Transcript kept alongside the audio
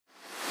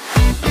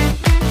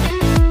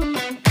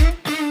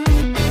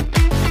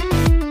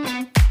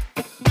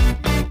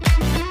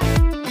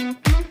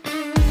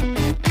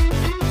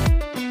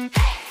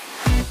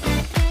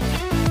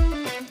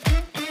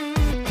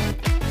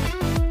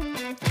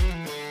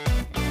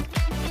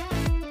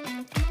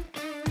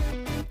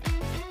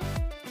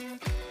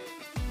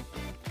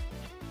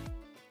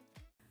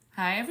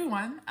Hi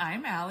everyone,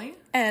 I'm Allie.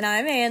 And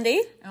I'm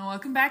Andy. And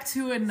welcome back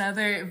to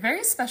another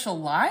very special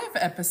live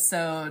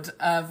episode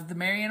of the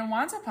Mary and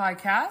Wanda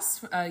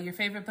podcast, your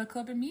favorite book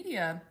club in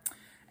media.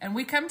 And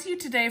we come to you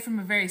today from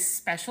a very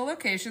special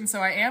location.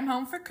 So I am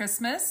home for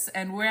Christmas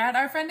and we're at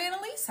our friend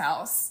Annalise's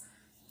house.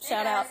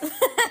 Shout out.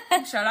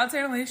 Shout out to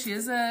Annalise.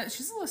 She's a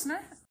listener.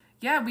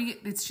 Yeah,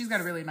 she's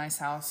got a really nice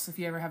house if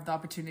you ever have the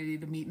opportunity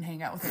to meet and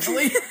hang out with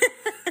Annalise.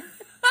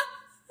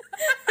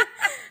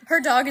 Her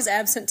dog is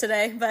absent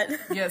today, but...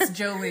 Yes,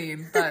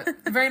 Jolene. But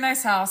a very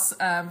nice house.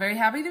 Very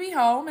happy to be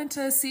home and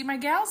to see my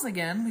gals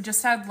again. We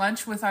just had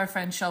lunch with our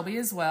friend Shelby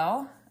as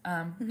well.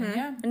 And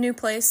yeah. A new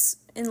place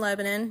in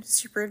Lebanon.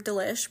 Super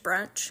delish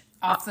brunch.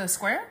 Off the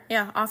square?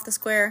 Yeah, off the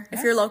square. Yeah.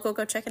 If you're local,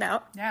 go check it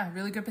out. Yeah,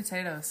 really good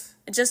potatoes.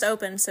 It just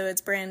opened, so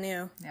it's brand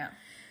new. Yeah.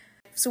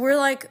 So we're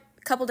like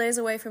a couple days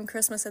away from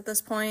Christmas at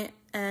this point,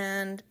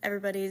 and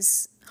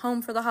everybody's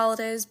home for the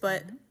holidays,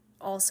 but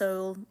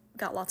also...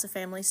 got lots of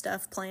family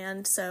stuff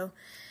planned, so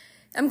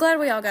I'm glad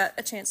we all got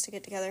a chance to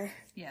get together.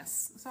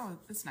 Yes, so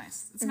it's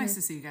nice. It's nice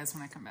to see you guys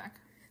when I come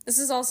back. This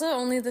is also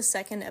only the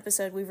second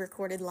episode we've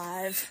recorded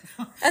live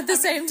at the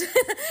same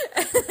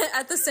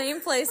at the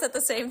same place at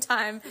the same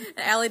time.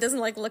 And Allie doesn't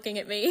like looking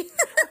at me.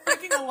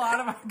 Making a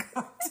lot of eye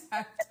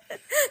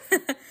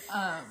contact.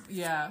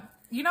 Yeah.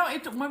 You know,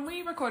 when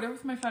we recorded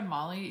with my friend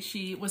Molly,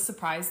 she was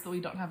surprised that we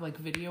don't have, like,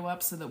 video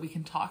up so that we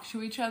can talk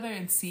to each other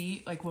and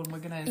see, like, when we're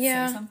going to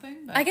say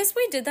something. But... I guess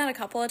we did that a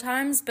couple of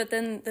times, but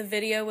then the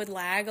video would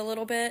lag a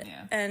little bit,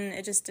 yeah. And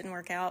it just didn't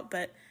work out.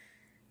 But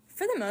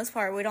for the most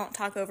part, we don't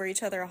talk over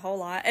each other a whole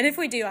lot. And if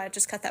we do, I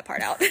just cut that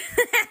part out.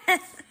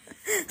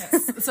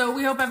 Yes. So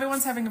we hope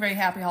everyone's having a very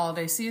happy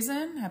holiday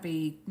season.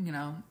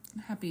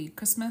 Happy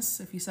Christmas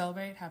if you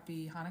celebrate.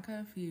 Happy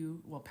Hanukkah if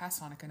you, past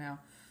Hanukkah now.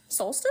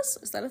 Solstice?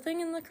 Is that a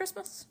thing in the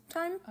Christmas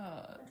time?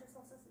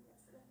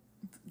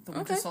 The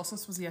winter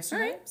solstice was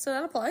yesterday. All right, so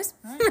that applies.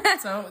 All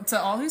right. So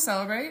to all who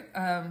celebrate,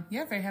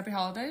 very happy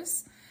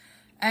holidays.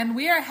 And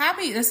we are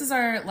happy. This is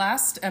our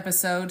last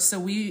episode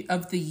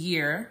of the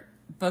year,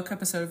 book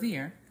episode of the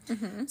year.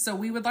 Mm-hmm. So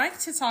we would like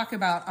to talk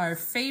about our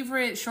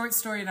favorite short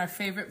story and our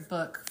favorite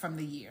book from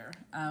the year.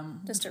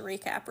 Just to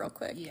recap real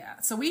quick. Yeah.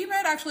 So we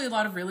read actually a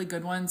lot of really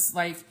good ones,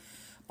 like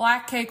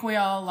Black Cake we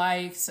all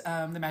liked,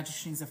 The Magic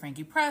Strings of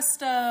Frankie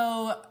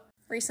Presto.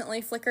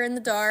 Recently, Flicker in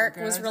the Dark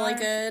was really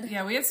good.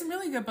 Yeah, we had some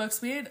really good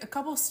books. We had a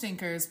couple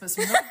stinkers, but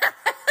some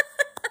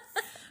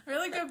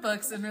really good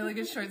books and really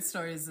good short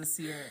stories this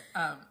year.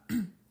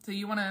 So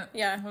you want to...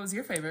 Yeah. What was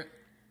your favorite?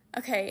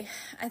 Okay,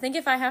 I think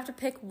if I have to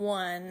pick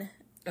one...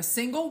 A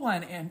single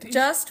one, Andy.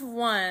 Just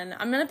one.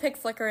 I'm going to pick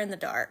Flicker in the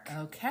Dark.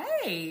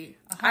 Okay.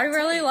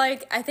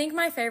 I think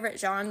my favorite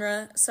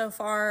genre so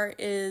far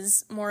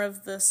is more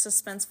of the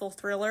suspenseful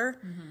thriller.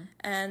 Mm-hmm.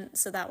 And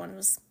so that one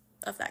was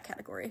of that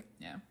category.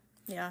 Yeah.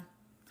 Yeah.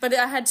 But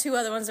I had two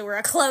other ones that were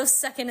a close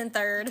second and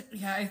third.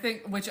 Yeah,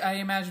 which I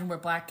imagine were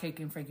Black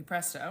Cake and Frankie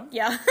Presto.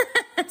 Yeah.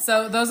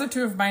 So those are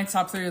two of my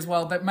top three as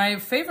well. But my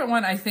favorite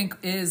one, I think,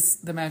 is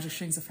The Magic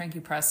Strings of Frankie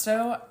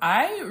Presto.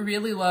 I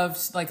really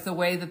loved, like, the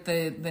way that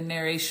the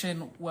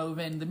narration wove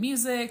in the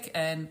music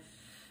and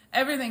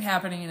everything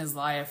happening in his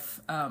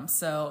life.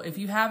 So if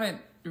you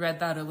haven't read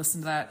that or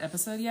listened to that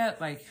episode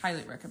yet, like,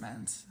 highly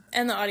recommend.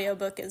 And the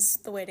audiobook is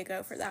the way to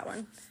go for that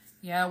one.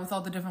 Yeah, with all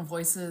the different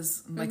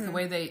voices, like the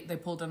way they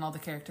pulled in all the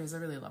characters, I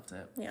really loved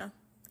it. Yeah.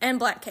 And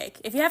Black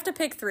Cake. If you have to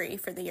pick three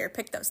for the year,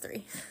 pick those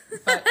three.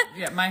 But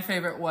yeah, my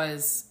favorite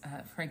was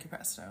Frankie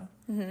Presto.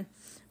 Mm-hmm.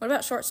 What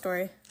about short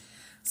story?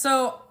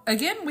 So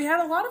again, we had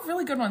a lot of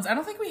really good ones. I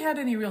don't think we had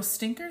any real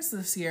stinkers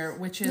this year,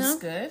 which is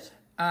good.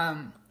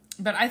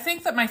 But I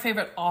think that my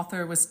favorite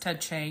author was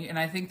Ted Chiang, and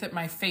I think that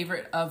my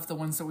favorite of the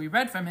ones that we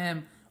read from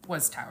him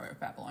was Tower of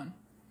Babylon.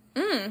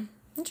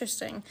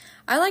 Interesting.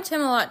 I liked him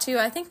a lot, too.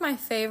 I think my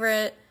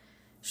favorite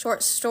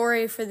short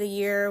story for the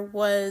year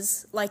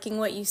was Liking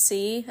What You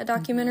See, a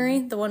documentary.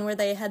 Mm-hmm. The one where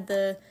they had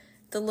the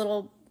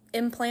little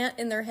implant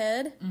in their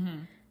head.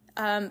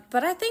 Mm-hmm.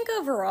 But I think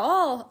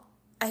overall,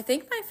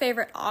 my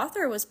favorite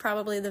author was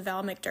probably the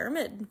Val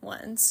McDermid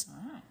ones.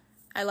 Oh.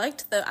 I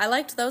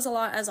liked those a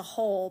lot as a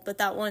whole, but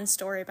that one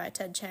story by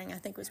Ted Chiang I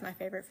think was my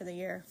favorite for the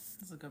year.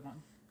 That's a good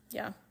one.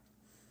 Yeah.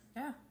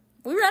 Yeah.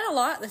 We read a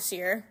lot this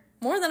year.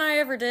 More than I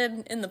ever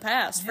did in the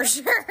past, for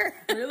sure.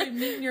 Really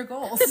meeting your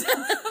goals,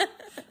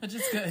 which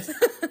is good.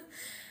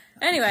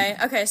 Anyway,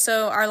 okay,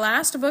 so our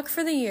last book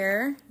for the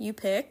year you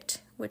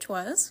picked, which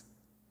was?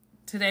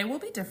 Today Will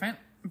Be Different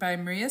by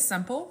Maria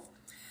Semple.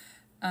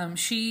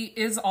 She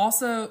is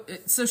also,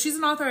 so she's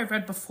an author I've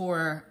read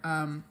before,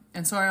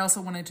 and so I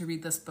also wanted to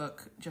read this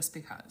book just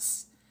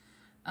because.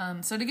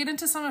 So to get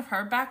into some of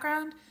her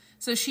background,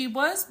 so she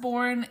was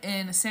born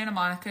in Santa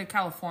Monica,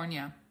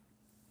 California.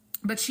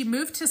 But she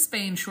moved to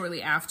Spain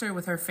shortly after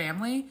with her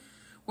family,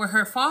 where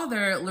her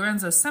father,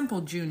 Lorenzo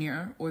Semple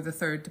Jr., or the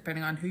third,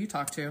 depending on who you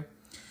talk to,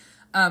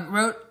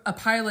 wrote a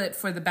pilot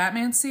for the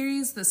Batman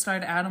series that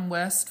starred Adam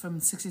West from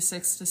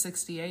 66 to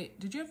 68.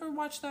 Did you ever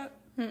watch that?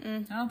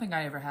 Mm-mm. I don't think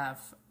I ever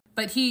have.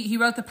 But he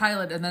wrote the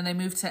pilot, and then they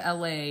moved to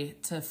LA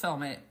to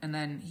film it, and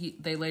then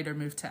they later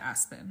moved to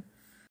Aspen.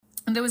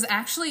 And there was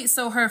actually,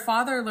 so her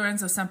father,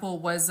 Lorenzo Semple,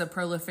 was a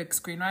prolific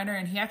screenwriter,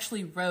 and he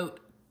actually wrote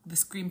the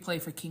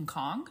screenplay for King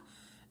Kong.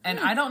 And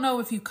I don't know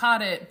if you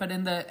caught it, but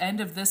in the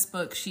end of this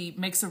book, she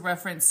makes a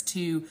reference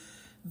to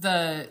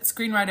the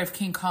screenwriter of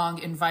King Kong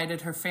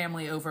invited her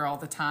family over all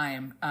the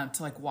time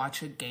to like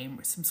watch a game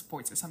or some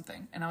sports or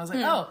something. And I was like,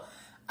 oh,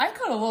 I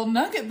caught a little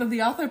nugget that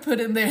the author put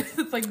in there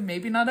that like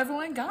maybe not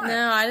everyone got.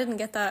 No, I didn't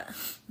get that.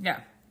 Yeah.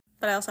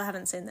 But I also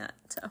haven't seen that,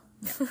 so.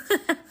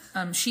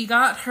 She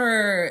got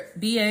her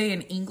BA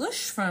in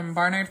English from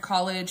Barnard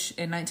College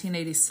in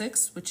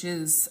 1986, which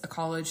is a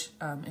college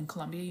in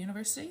Columbia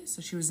University.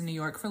 So she was in New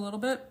York for a little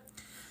bit.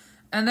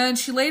 And then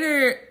she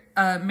later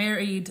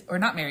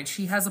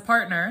she has a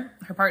partner.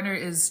 Her partner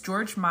is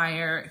George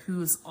Meyer,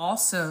 who's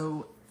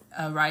also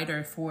a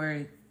writer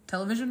for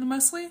television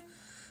mostly.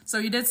 So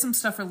he did some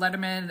stuff for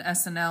Letterman,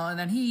 SNL, and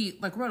then he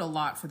like wrote a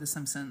lot for The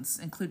Simpsons,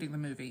 including the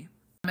movie.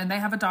 And they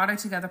have a daughter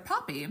together,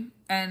 Poppy.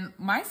 And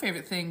my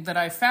favorite thing that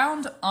I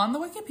found on the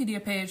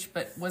Wikipedia page,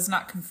 but was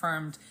not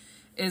confirmed,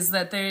 is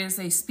that there is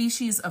a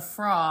species of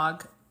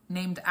frog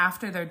named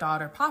after their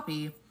daughter,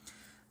 Poppy,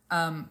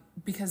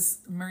 because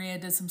Maria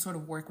did some sort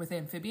of work with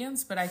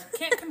amphibians, but I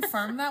can't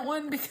confirm that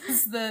one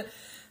because the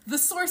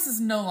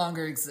sources no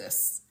longer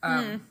exists.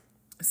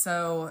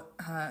 So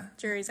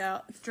jury's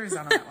out. Jury's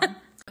out on that one.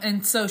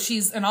 And so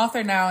she's an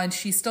author now, and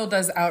she still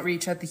does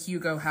outreach at the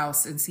Hugo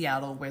House in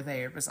Seattle, where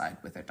they reside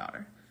with her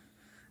daughter.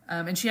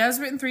 And she has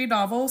written 3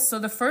 novels. So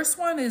the first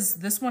one is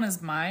This One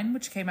Is Mine,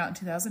 which came out in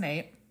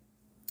 2008.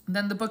 And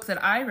then the book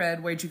that I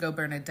read, Where'd You Go,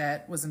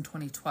 Bernadette, was in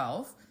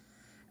 2012.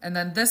 And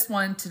then this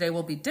one, Today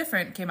Will Be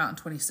Different, came out in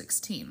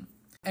 2016.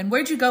 And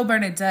Where'd You Go,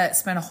 Bernadette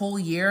spent a whole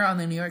year on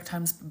the New York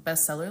Times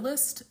bestseller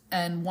list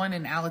and won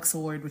an Alex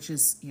Award, which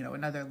is,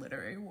 another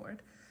literary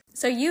award.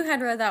 So you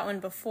had read that one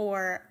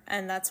before,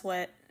 and that's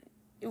what...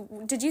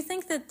 Did you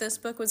think that this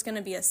book was going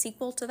to be a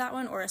sequel to that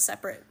one or a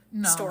separate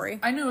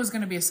story? I knew it was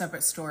going to be a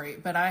separate story,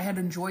 but I had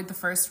enjoyed the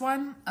first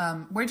one.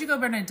 Where'd You Go,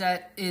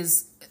 Bernadette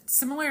is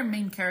similar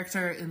main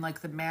character in like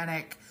the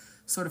manic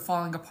sort of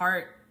falling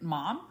apart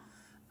mom.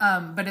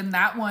 But in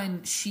that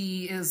one,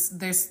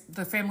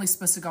 the family's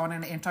supposed to go on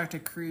an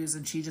Antarctic cruise,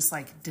 and she just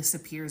like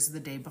disappears the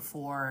day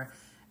before.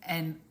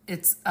 And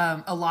it's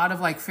a lot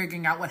of like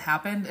figuring out what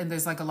happened. And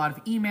there's like a lot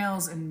of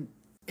emails and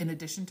in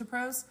addition to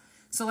prose.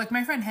 So like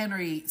my friend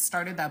Henry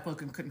started that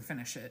book and couldn't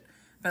finish it,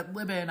 but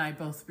Libba and I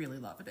both really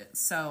loved it.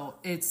 So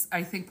it's,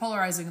 I think,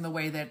 polarizing in the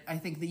way that I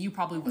think that you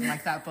probably wouldn't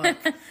like that book,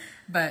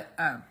 but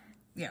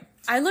yeah.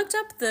 I looked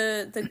up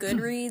the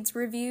Goodreads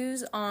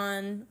reviews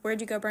on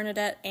Where'd You Go,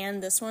 Bernadette,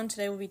 and this one,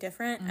 Today Will Be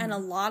Different, and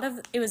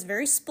it was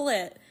very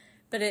split,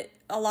 but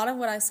a lot of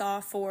what I saw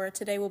for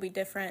Today Will Be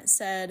Different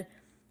said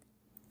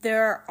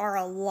there are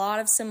a lot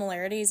of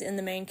similarities in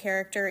the main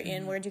character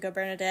in Where'd You Go,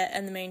 Bernadette,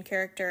 and the main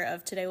character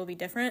of Today Will Be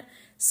Different.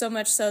 So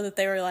much so that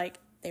they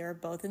were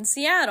both in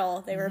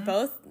Seattle. They were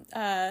both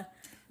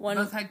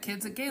both had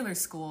kids at Gaylor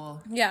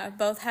School. Yeah,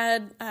 both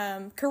had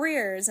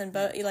careers and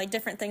both like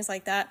different things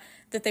like that.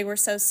 That they were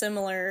so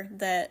similar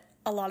that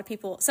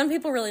some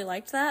people really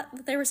liked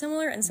that they were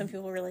similar, and some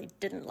people really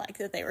didn't like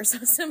that they were so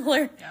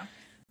similar. Yeah.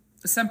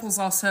 Semple's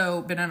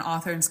also been an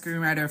author and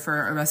screenwriter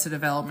for Arrested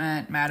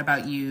Development, Mad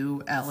About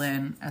You,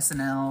 Ellen,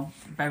 SNL,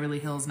 Beverly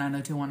Hills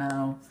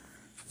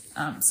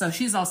 90210. So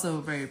she's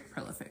also very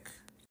prolific.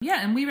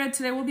 Yeah, and we read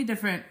Today Will Be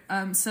Different.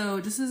 So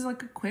just as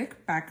like a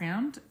quick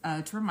background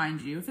to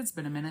remind you, if it's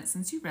been a minute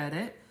since you read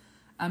it,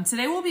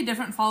 Today Will Be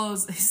Different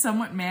follows a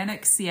somewhat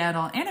manic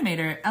Seattle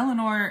animator,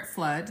 Eleanor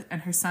Flood,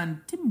 and her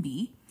son,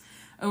 Timby,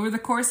 over the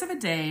course of a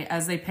day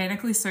as they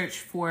panically search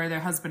for their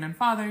husband and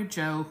father,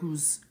 Joe,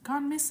 who's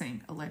gone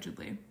missing,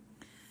 allegedly.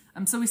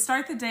 So we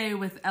start the day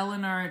with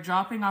Eleanor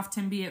dropping off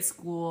Timby at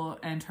school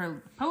and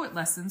her poet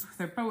lessons with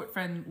her poet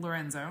friend,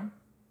 Alonzo.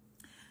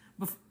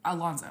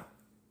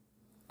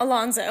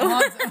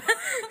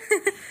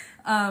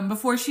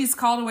 Before she's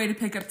called away to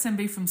pick up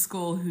Timby from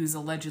school, who's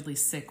allegedly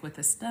sick with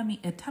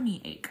a tummy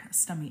ache.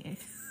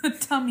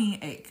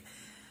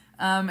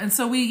 And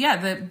so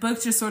the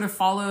book just sort of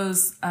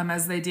follows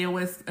as they deal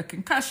with a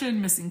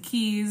concussion, missing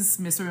keys,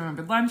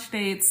 misremembered lunch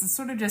dates. It's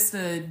sort of just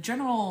a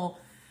general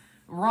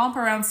romp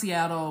around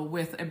Seattle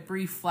with a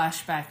brief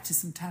flashback to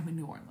some time in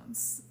New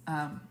Orleans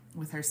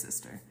with her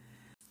sister.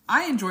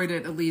 I enjoyed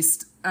it, at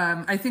least.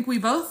 I think we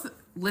both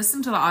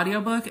listened to the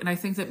audiobook, and I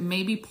think that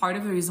maybe part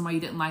of the reason why you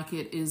didn't like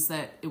it is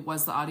that it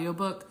was the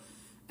audiobook.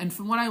 And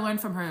from what I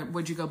learned from her,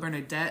 Where'd You Go,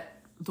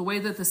 Bernadette, the way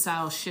that the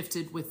style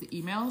shifted with the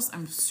emails,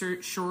 I'm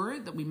sure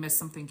that we missed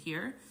something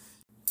here.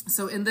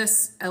 So in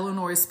this,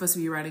 Eleanor is supposed to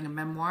be writing a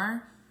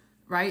memoir,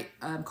 right?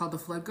 Called The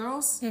Flood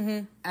Girls.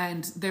 Mm-hmm.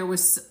 And there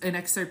was an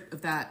excerpt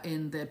of that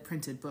in the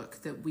printed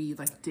book that we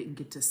didn't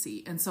get to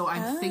see. And so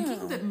I'm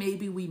thinking that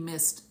maybe we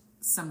missed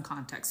some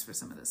context for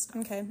some of this stuff.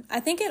 Okay. I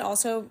think it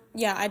also,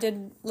 I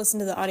did listen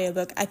to the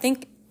audiobook. I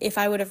think if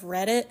I would have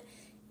read it,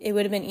 it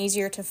would have been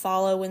easier to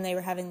follow when they were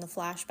having the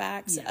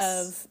flashbacks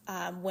of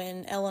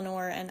when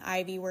Eleanor and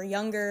Ivy were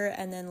younger,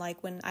 and then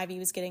when Ivy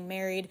was getting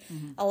married.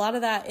 Mm-hmm. A lot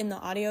of that in the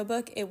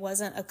audiobook, it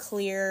wasn't a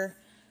clear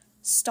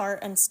start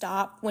and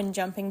stop when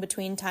jumping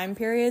between time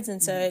periods,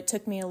 and so it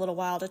took me a little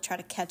while to try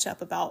to catch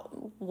up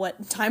about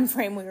what time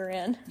frame we were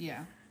in.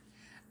 Yeah.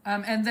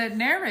 And the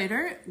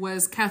narrator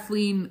was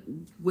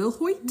Kathleen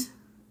Wilhoit.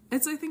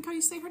 It's, I think, how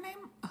you say her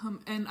name.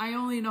 And I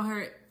only know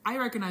her, I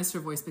recognized her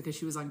voice because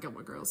she was on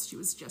Gilmore Girls. She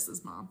was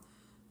Jess's mom.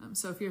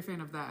 So if you're a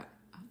fan of that,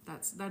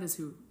 that is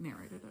who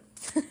narrated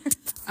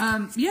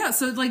it.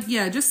 So like,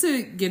 just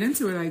to get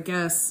into it, I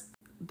guess,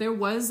 there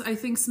was, I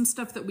think, some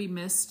stuff that we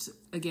missed,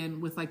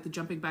 again, with like the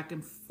jumping back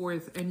and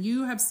forth. And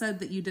you have said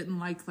that you didn't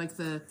like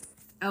the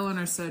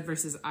Eleanor said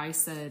versus I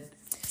said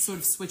sort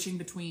of switching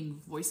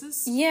between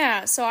voices.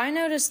 Yeah, so I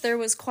noticed there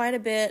was quite a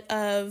bit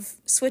of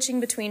switching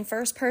between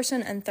first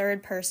person and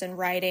third person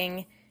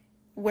writing,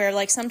 where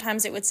like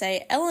sometimes it would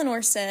say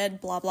Eleanor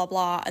said blah blah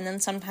blah, and then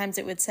sometimes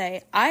it would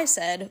say I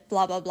said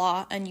blah blah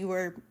blah, and you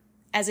were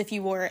as if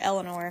you were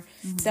Eleanor.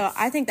 So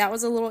I think that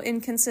was a little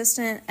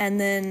inconsistent. And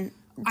then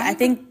I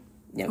think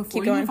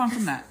before you move on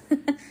from that,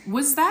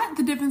 was that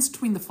the difference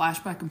between the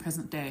flashback and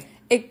present day?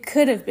 It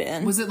could have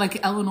been. Was it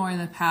like Eleanor in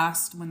the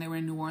past when they were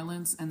in New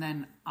Orleans, and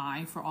then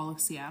I for all of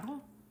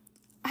Seattle?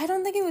 I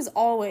don't think it was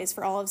always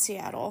for all of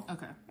Seattle.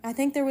 Okay. I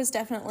think there was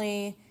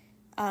definitely,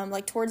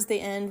 like towards the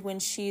end when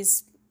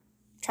she's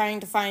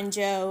trying to find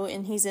Joe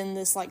and he's in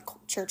this like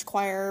church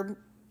choir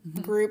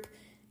group,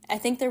 I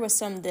think there was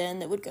some then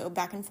that would go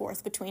back and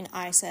forth between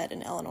I said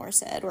and Eleanor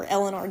said, or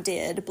Eleanor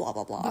did, blah,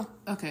 blah, blah.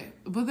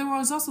 But there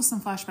was also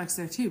some flashbacks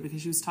there too,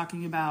 because she was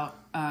talking about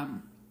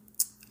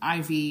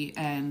Ivy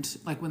and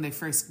like when they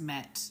first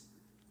met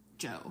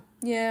Joe.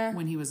 Yeah.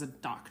 When he was a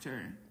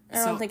doctor.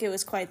 I don't think it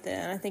was quite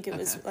then. I think it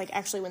was like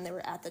actually when they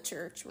were at the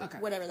church,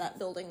 whatever that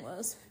building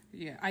was.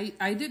 Yeah,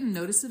 I didn't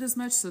notice it as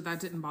much, so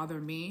that didn't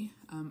bother me.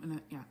 I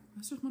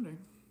was just wondering.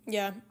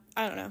 Yeah,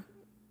 I don't know.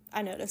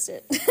 I noticed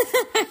it.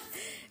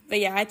 But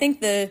yeah, I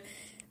think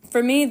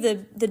for me,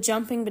 the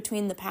jumping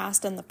between the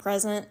past and the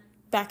present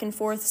back and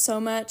forth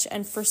so much,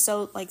 and for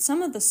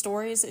some of the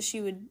stories that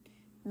she would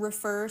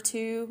refer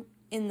to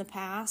in the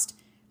past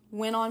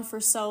went on for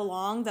so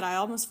long that I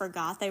almost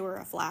forgot they were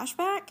a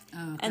flashback,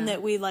 and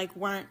that we like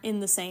weren't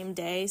in the same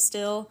day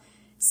still.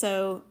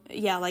 So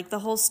yeah, like the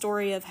whole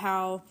story of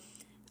how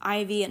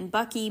Ivy and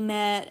Bucky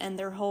met and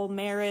their whole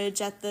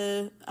marriage at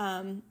the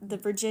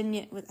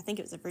Virginia, I think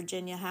it was a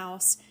Virginia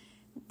house.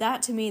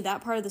 That to me,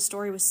 that part of the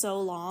story was so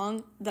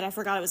long that I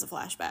forgot it was a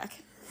flashback.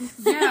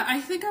 Yeah, I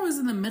think I was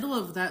in the middle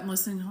of that and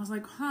listening. I was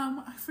like,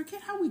 I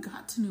forget how we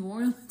got to New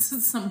Orleans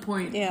at some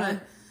point. Yeah.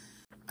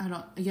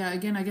 But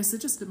again, I guess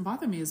it just didn't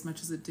bother me as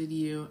much as it did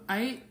you.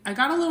 I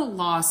got a little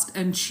lost,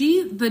 and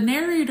the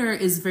narrator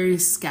is very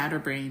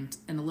scatterbrained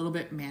and a little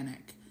bit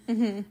manic.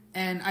 Mm-hmm.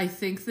 And I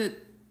think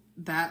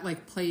that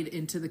like played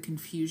into the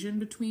confusion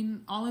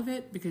between all of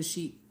it, because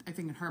I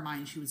think in her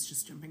mind, she was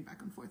just jumping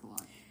back and forth a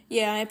lot.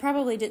 Yeah, it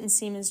probably didn't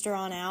seem as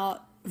drawn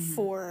out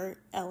for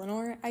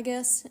Eleanor, I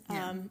guess.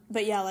 Yeah.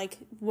 But yeah, like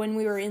when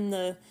we were in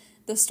the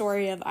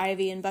story of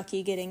Ivy and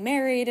Bucky getting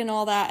married and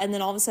all that, and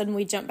then all of a sudden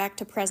we jump back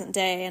to present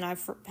day, and I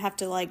have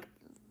to like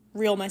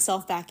reel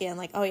myself back in,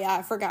 like, oh yeah,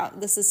 I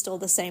forgot this is still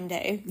the same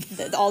day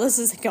that all this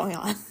is going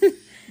on.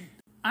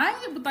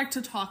 I would like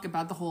to talk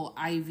about the whole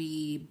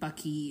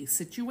Ivy-Bucky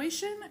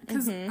situation,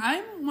 because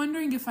I'm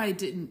wondering if I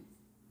didn't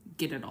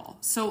get it all.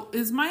 So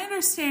is my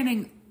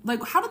understanding,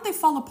 like, how did they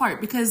fall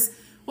apart? Because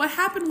what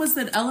happened was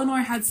that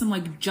Eleanor had some,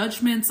 like,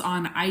 judgments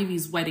on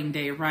Ivy's wedding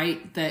day,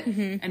 right?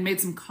 And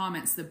made some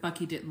comments that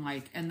Bucky didn't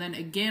like. And then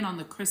again on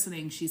the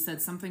christening, she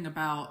said something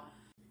about,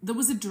 there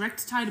was a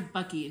direct tie to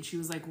Bucky, and she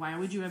was like, why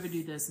would you ever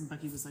do this? And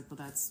Bucky was like, well,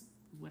 that's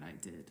what I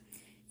did.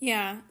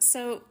 Yeah,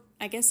 so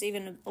I guess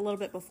even a little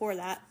bit before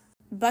that,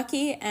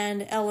 Bucky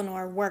and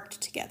Eleanor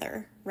worked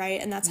together, right?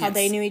 And that's how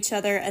they knew each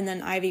other, and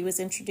then Ivy was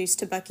introduced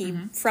to Bucky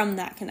from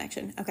that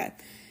connection. Okay.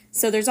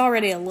 So there's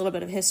already a little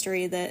bit of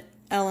history that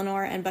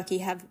Eleanor and Bucky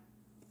have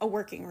a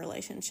working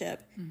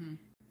relationship.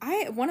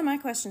 One of my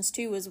questions,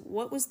 too, was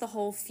what was the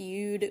whole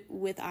feud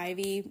with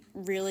Ivy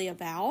really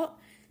about?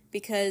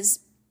 Because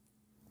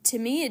to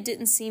me, it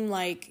didn't seem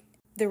like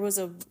there was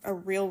a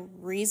real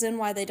reason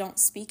why they don't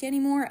speak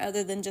anymore,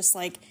 other than just,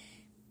 like,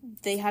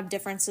 they have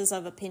differences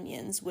of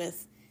opinions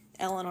with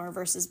Eleanor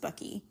versus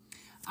Bucky.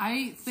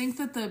 I think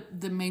that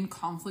the main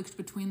conflict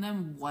between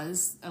them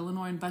was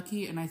Eleanor and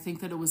Bucky, and I think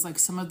that it was like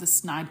some of the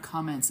snide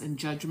comments and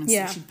judgments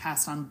that she'd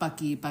passed on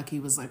Bucky. Bucky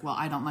was like, well,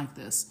 I don't like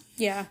this.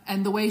 Yeah.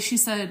 And the way she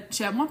said,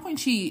 at one point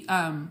she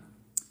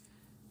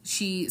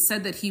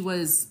said that he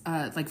was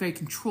like very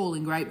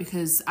controlling, right?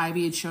 Because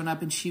Ivy had shown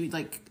up, and she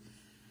like,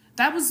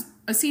 that was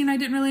a scene I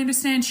didn't really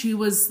understand. She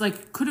was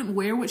like, couldn't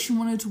wear what she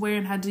wanted to wear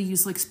and had to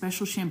use like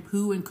special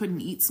shampoo, and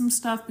couldn't eat some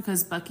stuff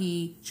because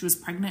she was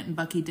pregnant, and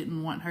Bucky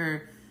didn't want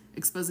her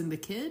exposing the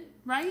kid,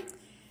 right?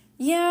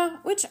 Yeah,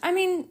 which, I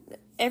mean,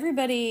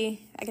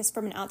 everybody, I guess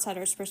from an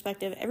outsider's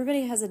perspective,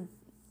 everybody has a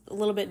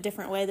little bit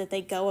different way that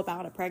they go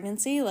about a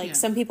pregnancy. Like,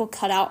 some people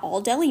cut out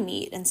all deli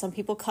meat, and some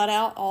people cut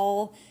out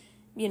all,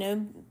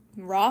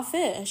 raw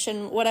fish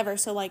and whatever.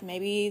 So, like,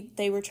 maybe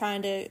they were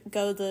trying to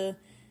go the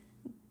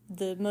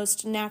the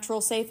most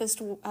natural,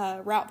 safest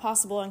route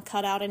possible and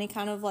cut out any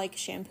kind of like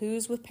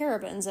shampoos with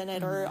parabens in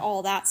it or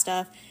all that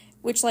stuff,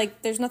 which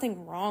like there's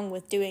nothing wrong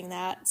with doing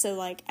that. So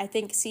like I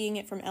think seeing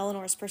it from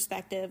Eleanor's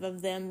perspective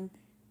of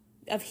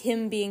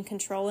him being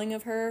controlling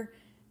of her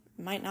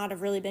might not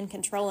have really been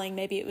controlling.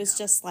 Maybe it was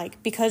just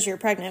like, because you're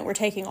pregnant, we're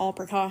taking all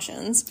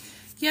precautions.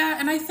 Yeah,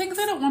 and I think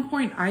that at one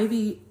point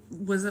Ivy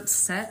was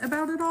upset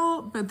about it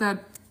all, but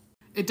that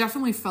it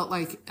definitely felt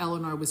like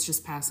Eleanor was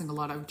just passing a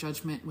lot of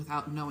judgment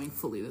without knowing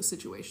fully the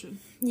situation.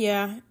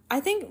 Yeah, I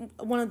think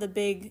one of the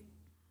big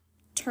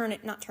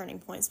not turning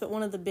points, but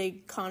one of the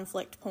big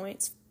conflict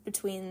points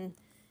between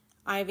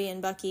Ivy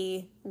and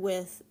Bucky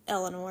with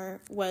Eleanor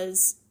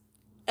was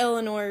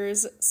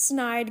Eleanor's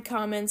snide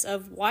comments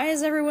of, why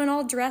is everyone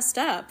all dressed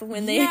up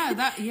when they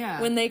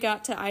when they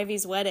got to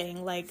Ivy's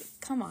wedding? Like,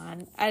 come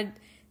on.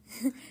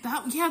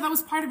 That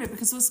was part of it,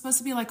 because it was supposed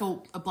to be like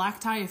a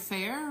black tie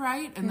affair,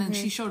 right? And then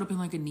she showed up in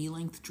like a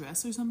knee-length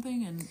dress or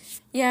something, and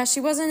yeah,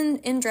 she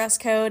wasn't in dress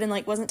code and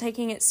like wasn't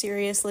taking it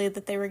seriously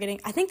that they were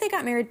getting. I think they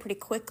got married pretty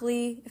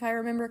quickly, if I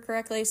remember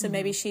correctly. So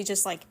maybe she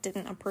just like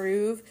didn't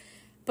approve.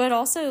 But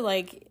also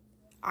like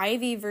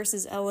Ivy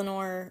versus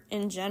Eleanor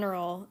in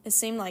general, it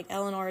seemed like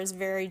Eleanor is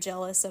very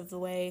jealous of the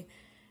way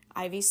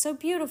Ivy's so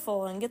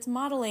beautiful and gets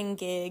modeling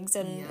gigs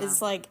and is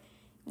like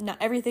not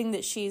everything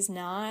that she's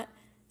not.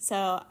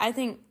 So I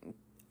think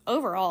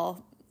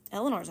overall,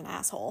 Eleanor's an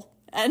asshole.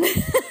 And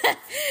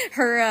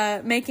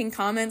her making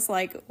comments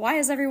like, why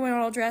is everyone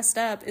all dressed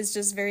up, is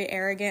just very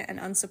arrogant and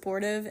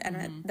unsupportive.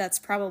 And that's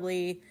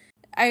probably,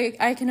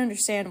 I can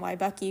understand why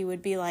Bucky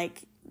would be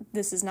like,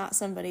 this is not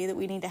somebody that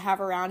we need to have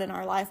around in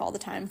our life all the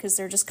time, because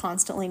they're just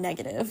constantly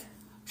negative.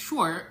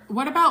 Sure.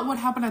 What about what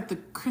happened at the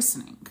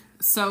christening?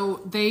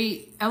 So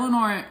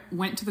Eleanor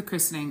went to the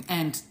christening,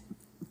 and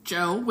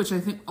Joe, which I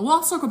think, well,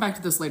 I'll circle back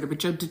to this later, but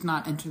Joe did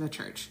not enter the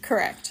church.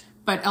 Correct.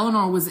 But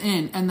Eleanor was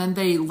in, and then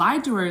they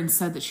lied to her and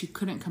said that she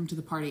couldn't come to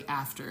the party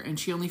after, and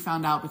she only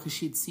found out because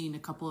she'd seen a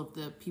couple of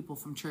the people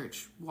from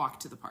church walk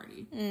to the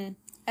party.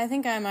 I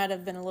think I might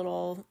have been a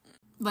little...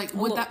 Like,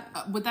 would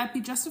that be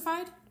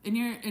justified in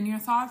your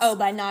thoughts? Oh,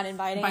 by not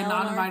inviting Eleanor?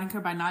 Not inviting her,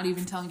 by not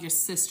even telling your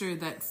sister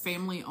that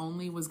family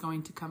only was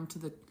going to come to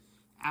the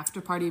after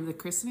party of the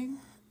christening?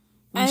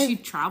 When she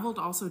traveled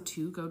also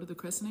to go to the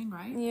christening,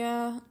 right?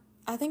 Yeah.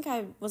 I think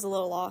I was a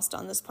little lost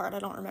on this part. I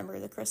don't remember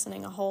the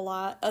christening a whole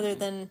lot, other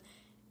than,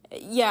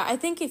 I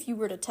think if you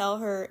were to tell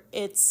her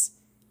it's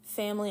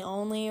family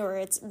only, or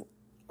it's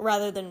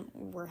rather than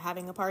we're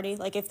having a party,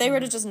 like if they were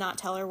to just not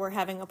tell her we're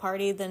having a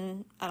party,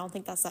 then I don't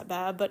think that's that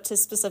bad. But to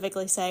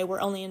specifically say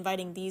we're only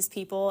inviting these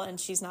people and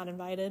she's not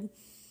invited,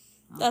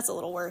 that's a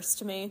little worse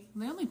to me.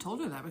 They only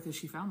told her that because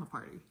she found the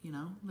party,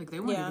 like they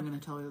weren't even going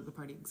to tell her that the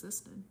party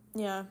existed.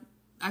 Yeah.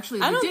 Actually,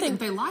 they didn't.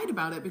 They lied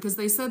about it because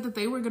they said that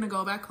they were going to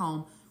go back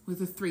home with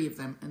the three of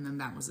them, and then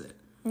that was it.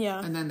 Yeah.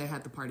 And then they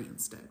had the party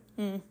instead.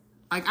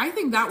 Like, I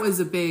think that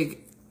was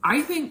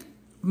I think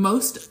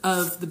most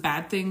of the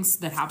bad things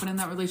that happened in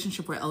that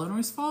relationship were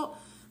Eleanor's fault,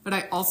 but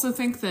I also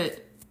think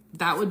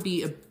that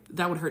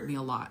would hurt me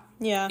a lot.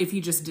 Yeah. If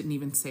you just didn't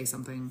even say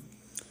something.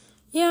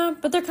 Yeah,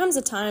 but there comes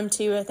a time,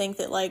 too, I think,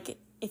 that, like,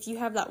 if you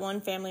have that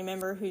one family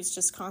member who's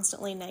just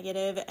constantly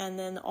negative and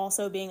then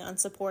also being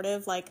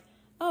unsupportive, like,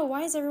 oh,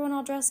 why is everyone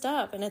all dressed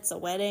up? And it's a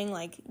wedding.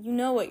 Like, you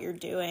know what you're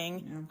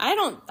doing. Yeah.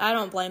 I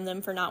don't blame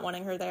them for not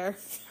wanting her there.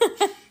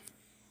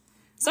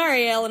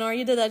 Sorry, Eleanor,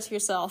 you did that to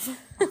yourself,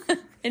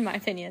 in my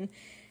opinion.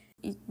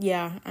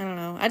 Yeah, I don't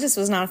know. I just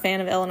was not a fan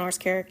of Eleanor's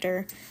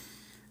character.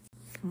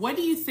 What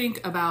do you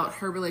think about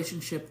her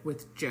relationship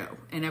with Joe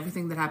and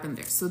everything that happened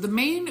there? So the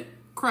main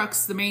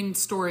crux, the main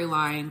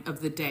storyline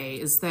of the day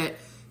is that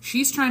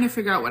she's trying to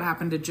figure out what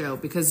happened to Joe,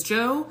 because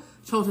Joe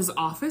told his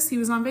office he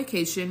was on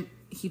vacation.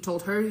 He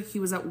told her he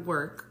was at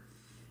work,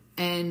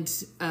 and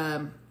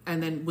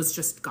then was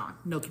just gone.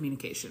 No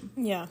communication.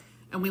 Yeah.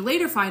 And we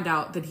later find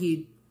out that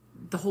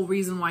the whole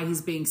reason why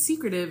he's being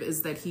secretive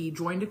is that he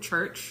joined a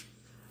church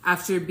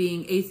after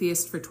being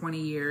atheist for 20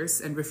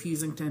 years and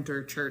refusing to enter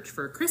a church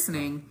for a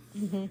christening.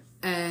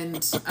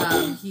 And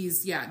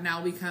he's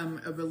now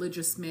become a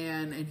religious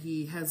man, and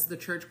he has the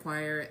church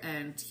choir,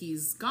 and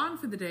he's gone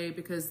for the day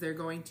because they're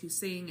going to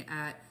sing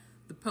at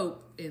the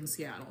Pope in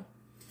Seattle.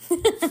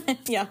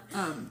 Yeah.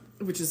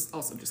 Which is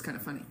also just kind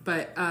of funny.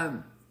 But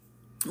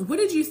what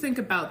did you think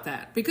about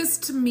that? Because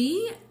to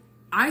me,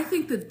 I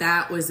think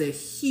that was a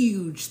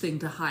huge thing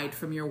to hide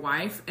from your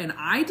wife. And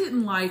I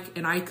didn't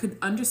and I could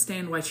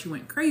understand why she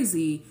went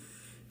crazy,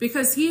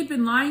 because he had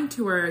been lying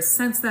to her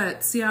since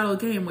that Seattle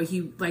game where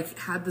he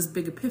had this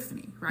big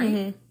epiphany,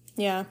 right?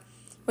 Yeah.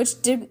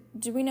 Which, did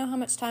we know how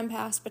much time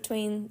passed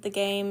between the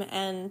game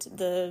and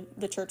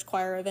the church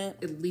choir event?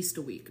 At least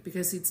a week,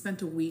 because he'd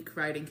spent a week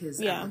writing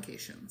his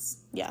applications.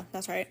 Yeah,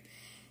 that's right.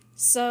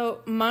 So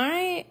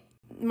my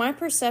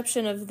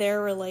perception of their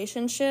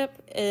relationship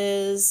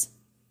is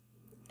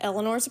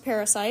Eleanor's a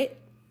parasite,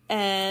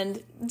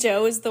 and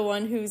Joe is the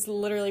one who's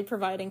literally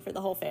providing for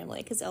the whole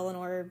family, because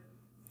Eleanor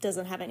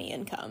doesn't have any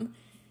income.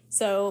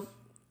 So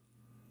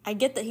I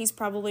get that he's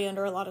probably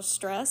under a lot of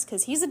stress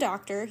because he's a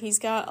doctor. He's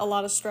got a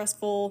lot of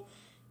stressful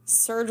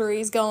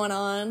surgeries going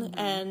on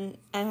and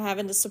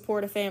having to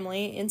support a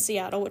family in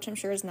Seattle, which I'm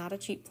sure is not a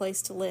cheap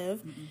place to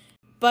live.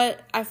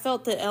 But I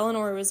felt that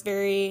Eleanor was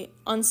very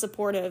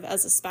unsupportive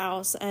as a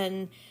spouse.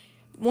 And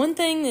one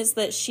thing is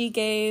that she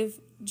gave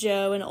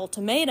Joe an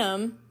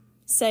ultimatum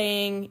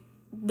saying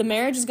the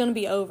marriage is going to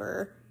be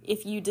over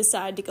if you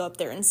decide to go up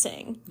there and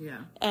sing. Yeah.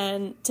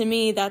 And to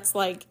me, that's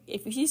like,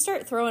 if you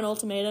start throwing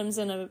ultimatums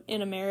in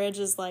a marriage,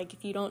 is like,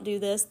 if you don't do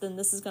this, then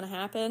this is going to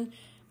happen,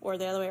 or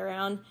the other way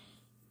around,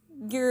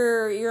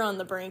 you're on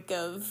the brink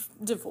of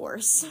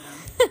divorce.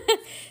 Yeah.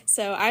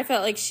 So I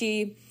felt like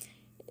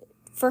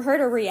for her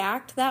to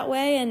react that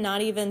way and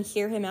not even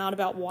hear him out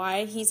about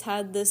why he's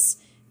had this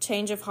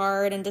change of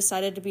heart and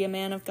decided to be a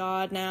man of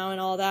God now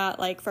and all that,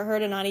 like, for her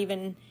to not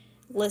even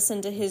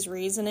listen to his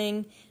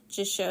reasoning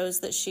just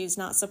shows that she's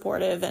not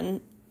supportive. And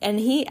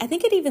I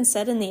think it even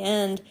said in the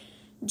end,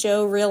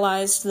 Joe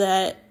realized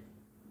that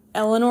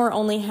Eleanor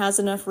only has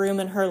enough room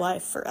in her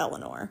life for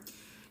Eleanor.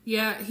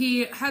 Yeah,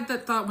 he had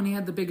that thought when he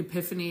had the big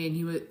epiphany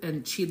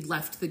and she'd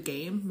left the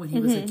game when he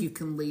was like, you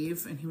can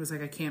leave. And he was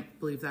like, I can't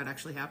believe that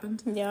actually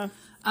happened. Yeah.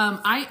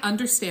 I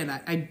understand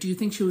that. I do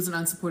think she was an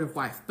unsupportive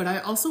wife, but I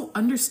also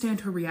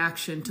understand her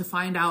reaction to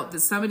find out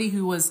that somebody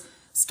who was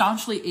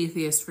staunchly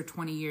atheist for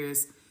 20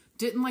 years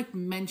didn't like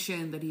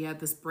mention that he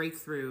had this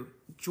breakthrough,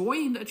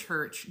 joined a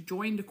church,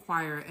 joined a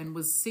choir, and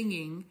was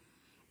singing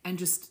and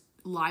just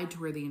lied to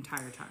her the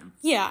entire time.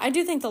 Yeah, I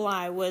do think the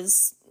lie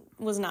was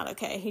not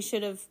okay. He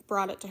should have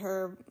brought it to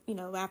her,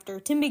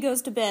 after Timby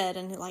goes to bed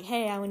and like,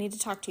 hey, I need to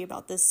talk to you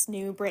about this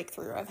new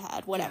breakthrough I've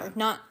had, whatever.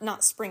 Yeah.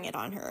 Not spring it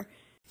on her.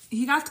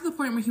 He got to the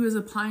point where he was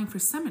applying for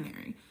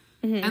seminary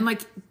and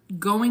like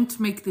going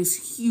to make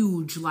this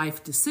huge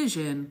life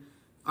decision,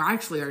 or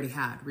actually already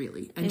had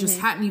really, and just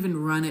hadn't even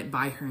run it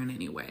by her in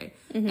any way.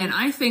 And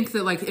I think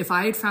that like, if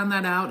I had found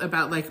that out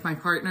about like my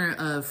partner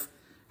of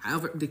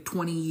however, like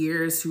 20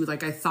 years who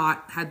like I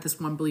thought had this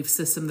one belief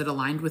system that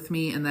aligned with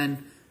me and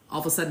then all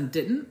of a sudden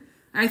didn't,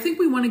 I think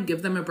we want to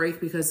give them a break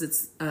because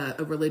it's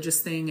a religious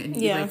thing. And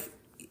like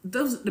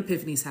those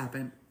epiphanies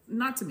happen,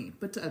 not to me,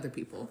 but to other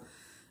people.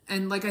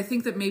 And like, I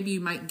think that maybe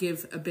you might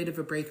give a bit of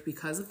a break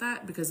because of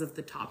that, because of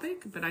the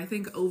topic. But I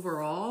think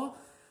overall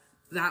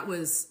that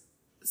was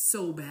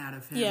so bad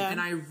of him. Yeah. And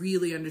I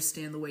really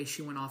understand the way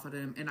she went off at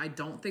him. And I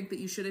don't think that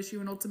you should issue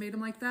an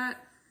ultimatum like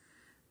that.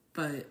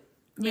 But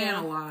man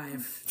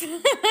alive,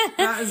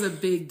 that is a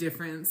big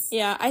difference.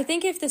 Yeah, I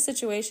think if the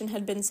situation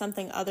had been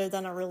something other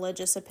than a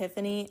religious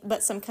epiphany,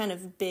 but some kind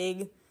of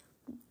big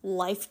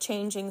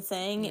life-changing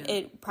thing,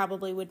 it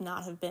probably would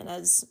not have been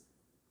as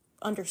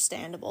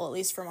understandable, at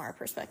least from our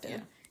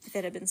perspective, if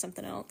it had been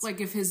something else.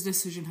 Like if his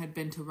decision had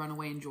been to run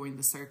away and join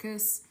the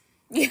circus,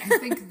 I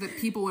think that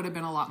people would have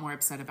been a lot more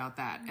upset about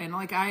that. And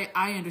like,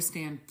 I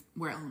understand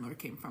where Eleanor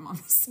came from on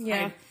this side.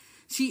 Yeah.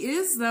 She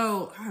is,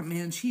 though, oh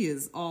man, she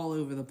is all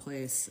over the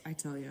place, I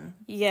tell you.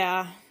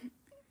 Yeah.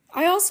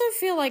 I also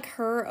feel like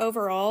her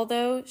overall,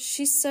 though,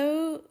 she's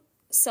so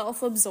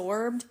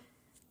self-absorbed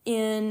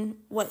in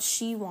what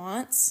she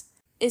wants.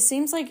 It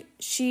seems like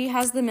she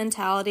has the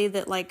mentality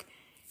that, like,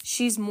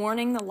 she's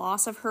mourning the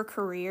loss of her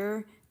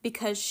career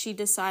because she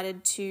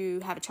decided to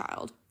have a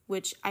child,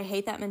 which I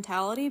hate that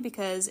mentality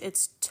because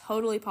it's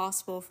totally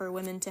possible for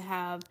women to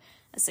have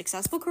a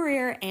successful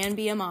career and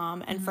be a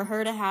mom, and for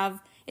her to have...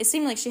 It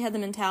seemed like she had the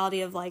mentality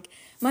of, like,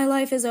 my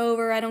life is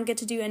over, I don't get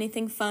to do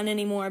anything fun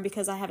anymore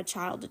because I have a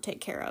child to take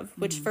care of.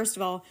 Which, first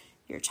of all,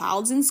 your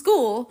child's in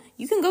school.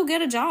 You can go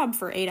get a job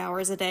for 8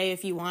 hours a day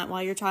if you want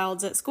while your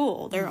child's at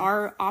school. There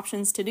are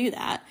options to do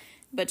that.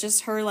 But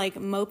just her, like,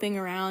 moping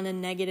around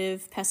in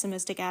negative,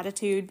 pessimistic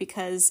attitude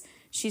because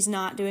she's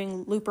not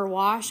doing loop or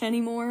wash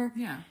anymore.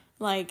 Yeah.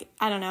 Like,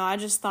 I don't know, I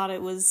just thought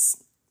it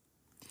was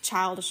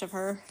childish of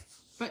her.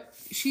 But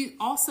she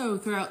also,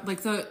 throughout,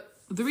 like,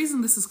 the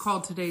reason this is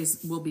called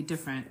Today's Will Be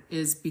Different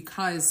is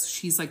because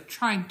she's, like,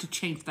 trying to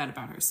change that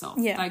about herself.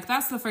 Yeah. Like,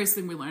 that's the first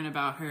thing we learn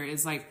about her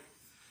is, like,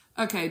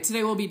 okay,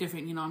 today will be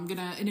different. I'm going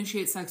to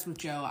initiate sex with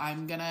Joe.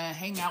 I'm going to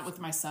hang out with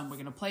my son. We're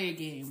going to play a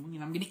game.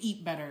 I'm going to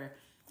eat better.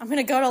 I'm going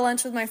to go to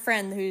lunch with my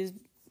friend who's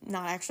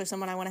not actually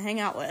someone I want to hang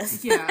out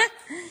with. Yeah.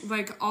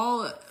 Like,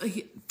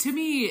 to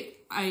me,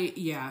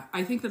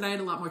 I think that I had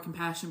a lot more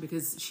compassion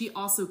because she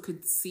also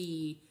could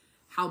see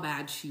how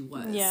bad she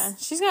was. Yeah,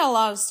 she's got a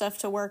lot of stuff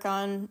to work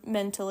on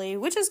mentally,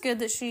 which is good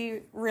that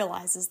she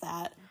realizes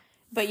that.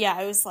 But yeah,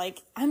 I was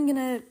like, I'm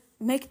gonna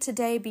make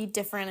today be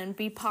different and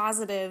be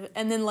positive.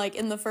 And then, like,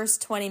 in the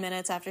first 20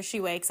 minutes after she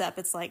wakes up,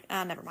 it's like,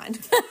 never mind.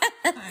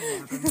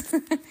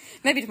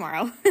 Maybe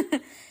tomorrow.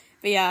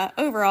 But yeah,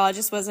 overall, it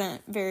just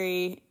wasn't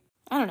very,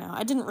 I don't know,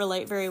 I didn't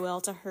relate very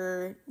well to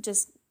her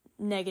just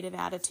negative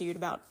attitude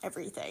about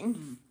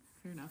everything.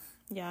 Fair enough.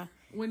 Yeah.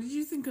 What did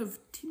you think of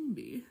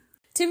Timby?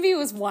 Timby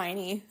was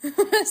whiny.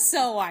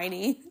 So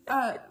whiny.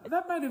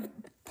 That might have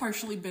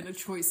partially been a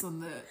choice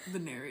on the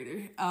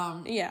narrator.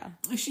 Yeah.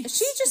 She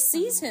just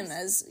sees him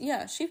as,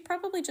 she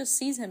probably just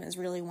sees him as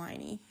really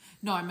whiny.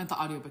 No, I meant the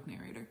audiobook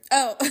narrator.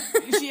 Oh.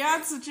 She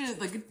had such a,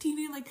 like, a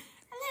teeny, like,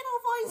 little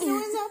voice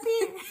noise up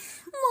here.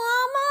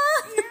 Mama.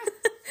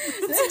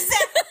 Yeah. That's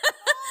exactly.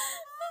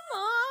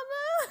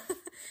 Mama.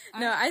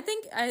 No,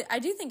 I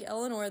do think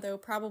Eleanor, though,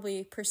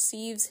 probably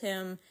perceives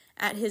him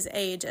at his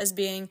age as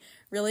being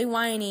really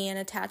whiny and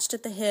attached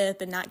at the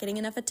hip and not getting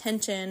enough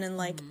attention and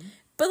like,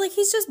 but like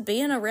he's just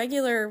being a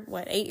regular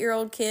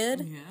 8-year-old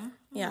kid.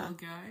 Yeah. Little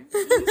guy.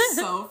 It's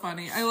so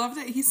funny. I loved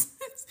it. He says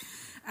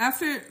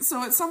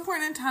so at some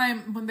point in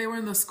time when they were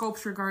in the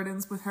sculpture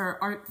gardens with her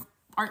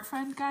art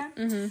friend guy,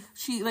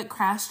 she like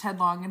crashed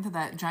headlong into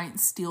that giant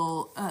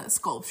steel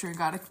sculpture and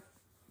got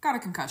a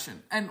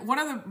concussion. And one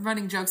of the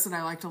running jokes that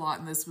I liked a lot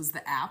in this was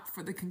the app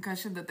for the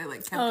concussion that they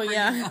like kept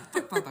bringing up. I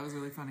thought that was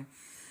really funny.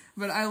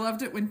 But I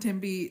loved it when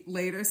Timby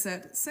later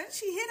said, since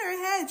she hit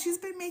her head, she's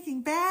been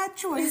making bad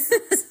choices.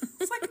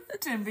 It's like,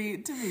 Timby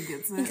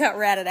gets it. He got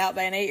ratted out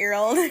by an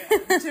 8-year-old.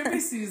 Yeah. Timby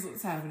sees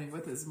what's happening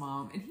with his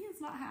mom, and he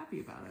is not happy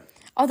about it.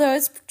 Although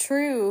it's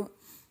true.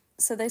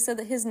 So they said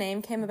that his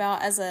name came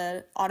about as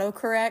a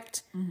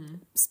autocorrect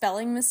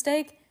spelling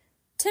mistake.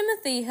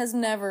 Timothy has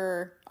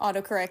never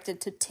autocorrected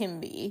to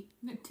Timby.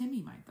 No,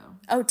 Timmy might, though.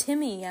 Oh,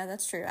 Timmy. Yeah,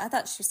 that's true. I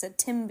thought she said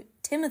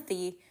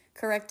Timothy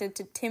corrected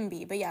to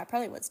Timby. But yeah, it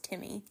probably was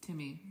Timmy.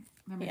 Timmy.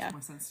 That makes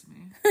more sense to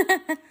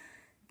me.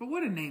 But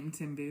what a name,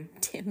 Timby.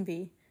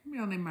 Timby. Maybe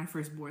I'll name my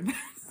firstborn.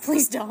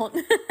 Please don't.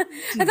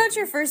 I thought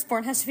your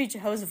firstborn has to be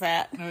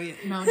Jehoshaphat. Oh, yeah.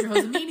 No,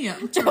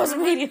 Jehoshaphat.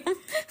 Jehoshaphat.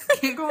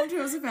 Can't call him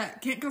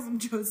Jehoshaphat. Can't call him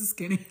Joseph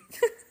Skinny.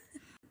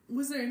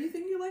 Was there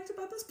anything you liked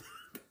about this book?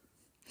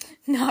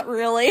 Not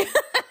really.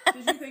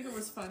 Did you think it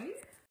was funny?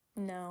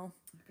 No.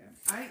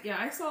 Okay.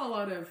 I saw a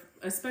lot of,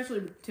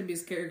 especially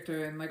Timby's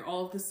character and like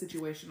all of the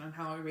situation and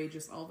how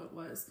outrageous all of it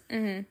was.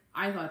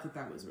 I thought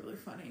that was really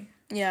funny.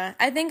 Yeah,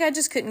 I think I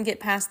just couldn't get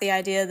past the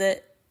idea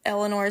that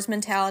Eleanor's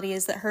mentality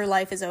is that her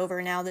life is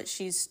over now that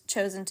she's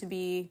chosen to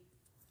be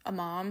a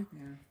mom. Yeah.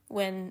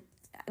 When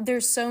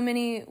there's so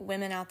many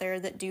women out there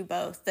that do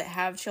both, that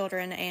have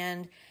children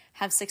and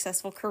have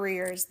successful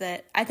careers,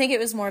 that I think it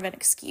was more of an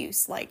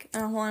excuse. Like,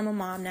 oh, well, I'm a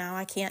mom now.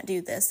 I can't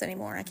do this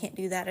anymore. I can't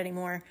do that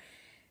anymore.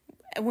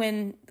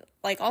 When,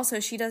 like, also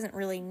she doesn't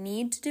really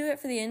need to do it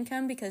for the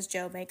income because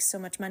Joe makes so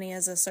much money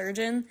as a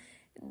surgeon.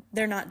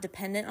 They're not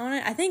dependent on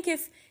it. I think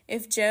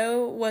if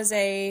Joe was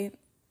a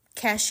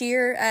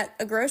cashier at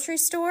a grocery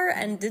store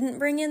and didn't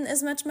bring in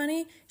as much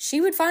money, she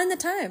would find the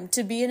time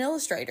to be an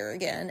illustrator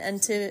again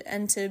and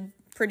to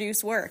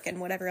produce work and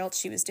whatever else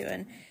she was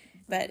doing.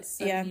 But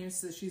 7 years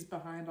that she's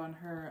behind on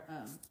her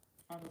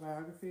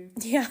autobiography.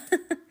 Yeah.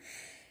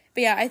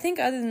 But yeah, I think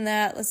other than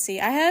that, let's see.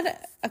 I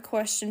had a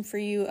question for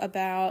you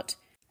about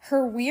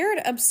her weird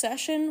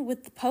obsession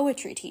with the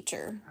poetry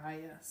teacher. Ah,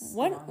 yes.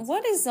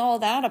 What is all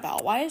that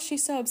about? Why is she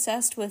so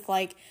obsessed with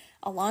like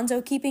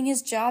Alonzo keeping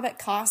his job at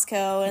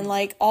Costco and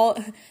like all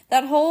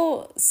that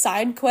whole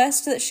side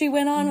quest that she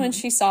went on when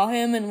she saw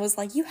him and was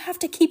like, you have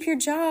to keep your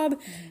job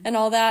and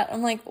all that.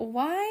 I'm like,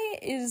 why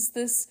is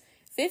this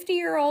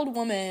 50-year-old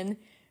woman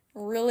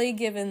really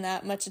given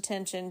that much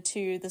attention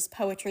to this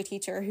poetry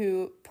teacher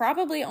who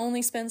probably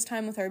only spends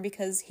time with her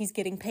because he's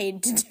getting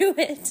paid to do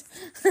it?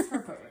 Her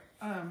poet.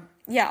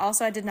 Yeah,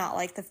 also I did not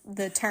like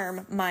the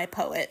term my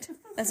poet.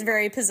 That's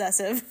very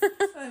possessive.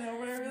 I know,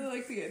 but I really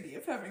like the idea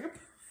of having a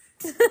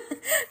poet.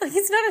 Like,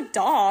 he's not a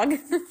dog.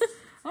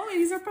 Oh,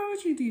 he's our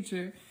poetry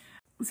teacher.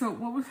 So,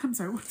 I'm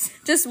sorry,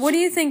 Just, what do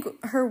you think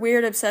her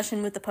weird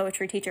obsession with the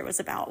poetry teacher was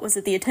about? Was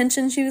it the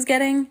attention she was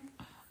getting?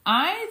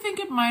 I think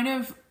it might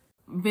have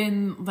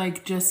been,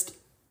 like, just,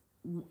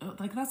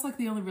 like, that's, like,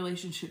 the only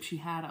relationship she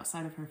had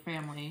outside of her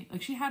family.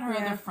 Like, she had her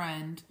other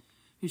friend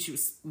who she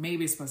was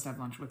maybe supposed to have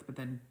lunch with, but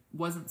then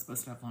wasn't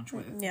supposed to have lunch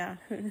with. Yeah,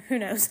 who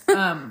knows?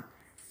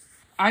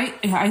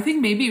 I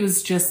think maybe it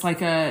was just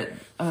like a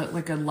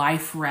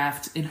life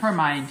raft in her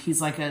mind.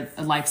 He's like a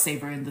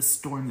lifesaver in the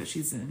storm that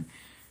she's in.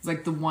 It's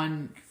like the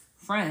one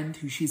friend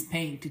who she's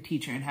paying to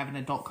teach her and have an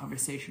adult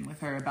conversation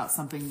with her about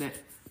something that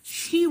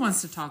she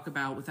wants to talk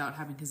about without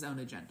having his own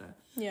agenda.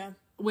 Yeah.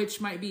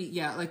 Which might be,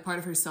 like part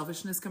of her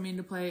selfishness coming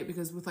into play,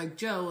 because with like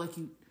Joe, like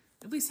you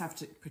at least have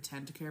to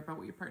pretend to care about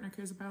what your partner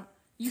cares about.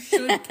 You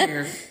should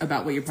care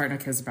about what your partner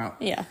cares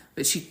about. Yeah.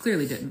 But she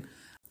clearly didn't.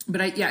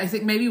 But I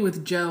think maybe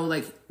with Joe,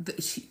 like,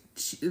 she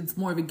it's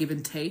more of a give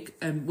and take.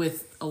 And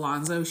with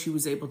Alonzo, she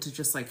was able to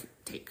just, like,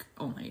 take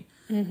only.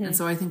 Mm-hmm. And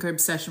so I think her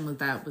obsession with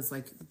that was,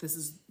 like, this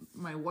is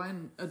my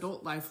one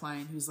adult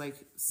lifeline who's, like,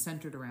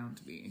 centered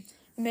around me.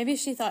 Maybe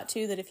she thought,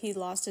 too, that if he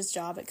lost his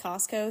job at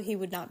Costco, he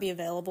would not be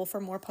available for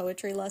more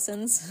poetry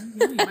lessons.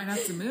 Yeah, you might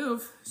have to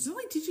move. She's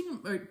only teaching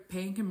him, or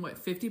paying him,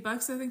 $50,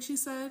 I think she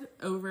said,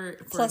 over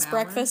for plus an hour.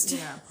 Breakfast.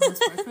 Yeah, plus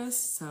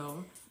breakfast,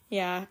 so...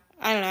 Yeah,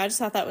 I don't know. I just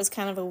thought that was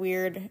kind of a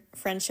weird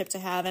friendship to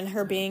have, and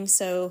her being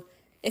so,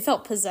 it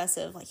felt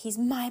possessive. Like, he's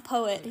my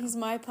poet. He's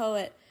my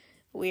poet.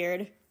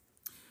 Weird.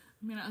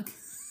 I mean,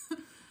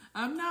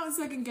 I'm now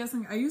second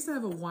guessing. I used to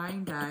have a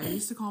wine guy. I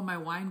used to call him my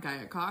wine guy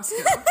at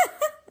Costco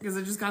because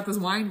I just got this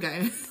wine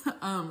guy.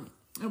 I'm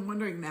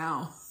wondering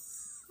now.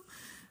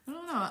 I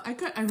don't know.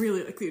 I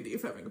really like the idea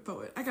of having a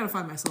poet. I gotta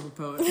find myself a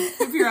poet.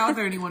 If you're out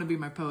there and you want to be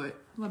my poet,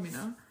 let me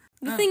know.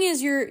 The thing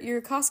is,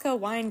 your Costco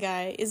wine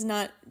guy is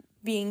not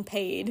being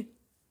paid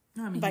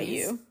by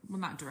you. Well,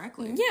 not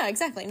directly. Yeah,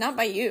 exactly. Not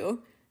by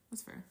you.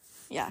 That's fair.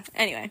 Yeah,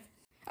 anyway.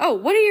 Oh,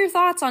 what are your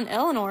thoughts on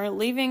Eleanor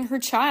leaving her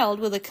child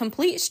with a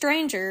complete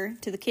stranger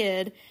to the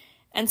kid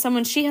and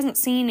someone she hasn't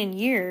seen in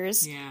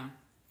years? Yeah.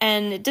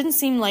 And it didn't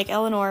seem like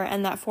Eleanor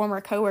and that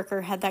former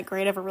coworker had that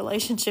great of a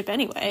relationship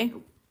anyway.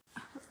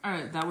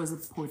 That was a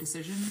poor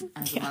decision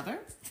as a mother.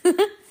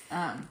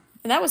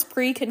 And that was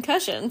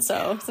pre-concussion,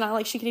 so it's not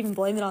like she could even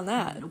blame it on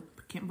that.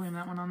 Nope, can't blame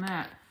that one on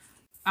that.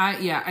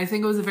 I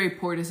think it was a very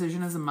poor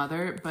decision as a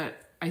mother, but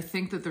I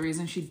think that the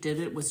reason she did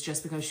it was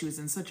just because she was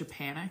in such a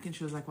panic, and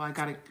she was like, well, I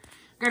gotta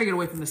get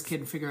away from this kid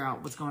and figure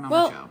out what's going on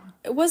with Joe.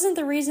 It wasn't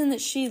the reason that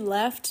she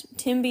left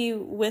Timby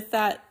with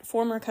that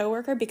former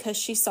coworker because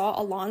she saw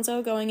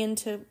Alonzo going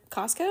into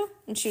Costco,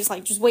 and she was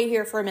like, just wait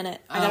here for a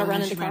minute. I gotta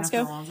run into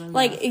Costco. Alonzo,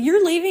 like,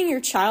 you're leaving your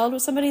child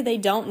with somebody they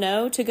don't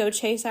know to go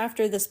chase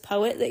after this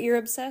poet that you're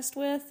obsessed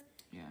with.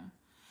 Yeah.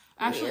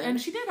 Actually, and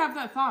she did have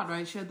that thought,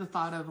 right? She had the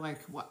thought of, like,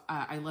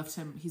 I left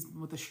him, he's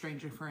with a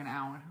stranger for an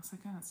hour. I was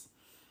like, that's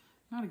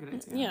not a good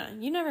idea. Yeah,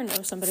 you never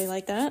know somebody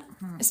like that.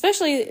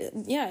 Especially,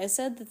 it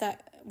said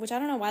that, which I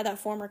don't know why that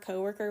former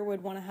coworker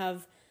would want to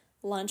have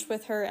lunch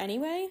with her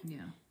anyway. Yeah.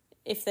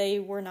 If they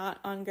were not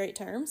on great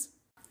terms.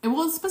 And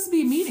well, it's supposed to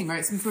be a meeting,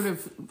 right? Some sort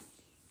of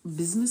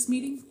business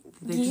meeting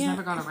they just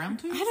never got around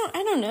to.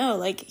 I don't know.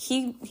 Like,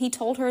 he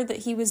told her that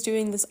he was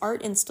doing this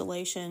art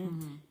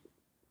installation.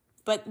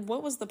 But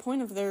what was the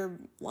point of their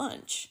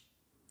lunch?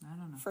 I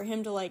don't know. For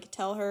him to, like,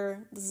 tell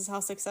her, this is how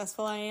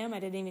successful I am. I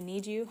didn't even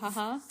need you.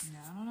 Haha. Yeah,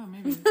 I don't know.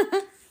 Maybe.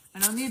 I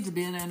don't need to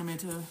be an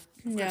animator.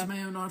 That's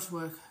my own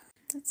artwork.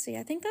 Let's see.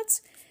 I think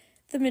that's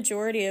the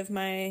majority of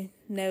my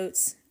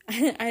notes.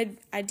 I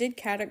did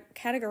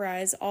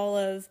categorize all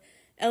of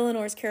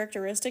Eleanor's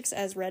characteristics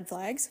as red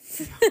flags.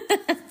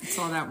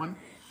 Saw that one.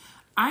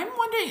 I'm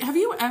wondering, have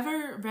you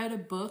ever read a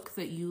book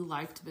that you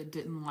liked but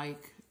didn't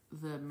like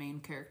the main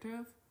character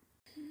of?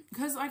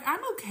 Because, like, I'm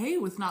okay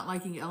with not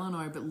liking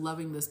Eleanor but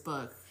loving this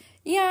book.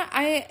 Yeah,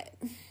 I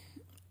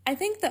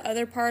think the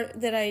other part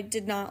that I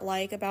did not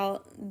like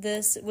about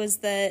this was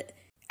that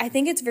I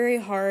think it's very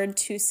hard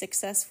to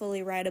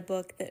successfully write a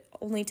book that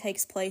only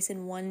takes place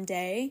in one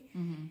day.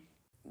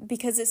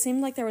 Because it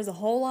seemed like there was a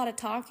whole lot of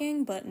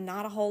talking, but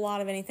not a whole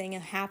lot of anything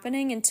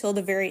happening until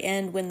the very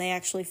end when they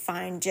actually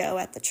find Joe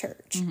at the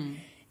church.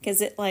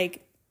 Because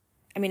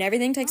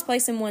everything takes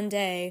place in one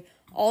day.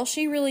 All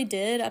she really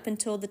did up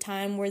until the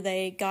time where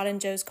they got in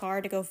Joe's car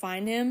to go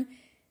find him,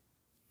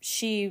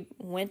 she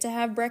went to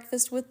have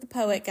breakfast with the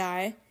poet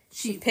guy.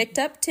 She picked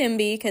up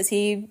Timby because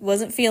he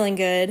wasn't feeling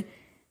good.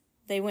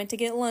 They went to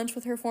get lunch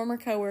with her former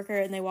coworker,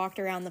 and they walked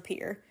around the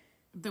pier.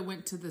 They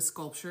went to the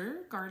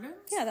sculpture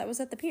gardens? Yeah, that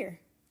was at the pier.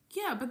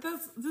 Yeah, but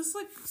there's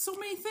like so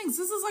many things.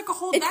 This is like a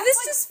whole...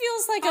 This just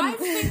feels like 5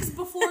 things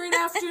before an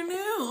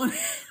afternoon.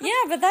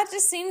 Yeah, but that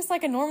just seems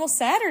like a normal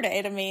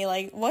Saturday to me.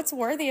 Like, what's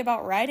worthy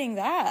about writing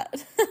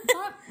that?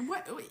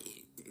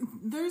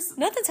 There's...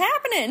 Nothing's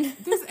happening.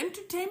 There's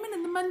entertainment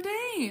in the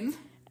mundane.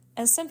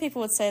 As some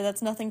people would say,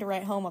 that's nothing to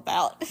write home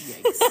about.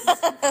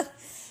 Yikes.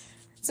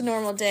 It's a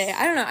normal day.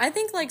 I don't know. I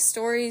think, like,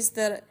 stories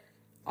that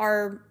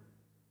are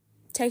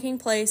taking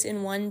place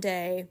in one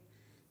day...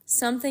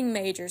 Something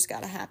major's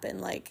got to happen,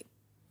 like,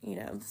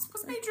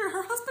 What's major?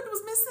 Her husband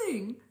was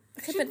missing.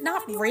 Okay, but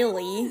not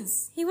really.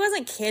 He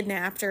wasn't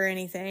kidnapped or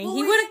anything. Well,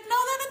 he we didn't know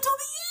that until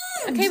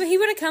the end. Okay, but he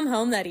would have come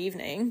home that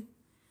evening.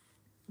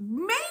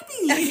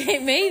 Maybe. Okay,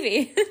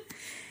 maybe.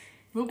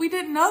 But we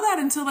didn't know that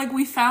until, like,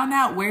 we found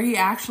out where he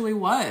actually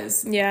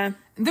was. Yeah.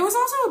 There was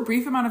also a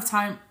brief amount of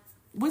time.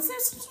 Was there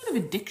some sort of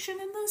addiction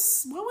in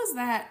this? What was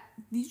that?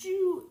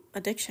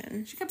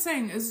 Addiction? She kept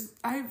saying,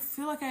 I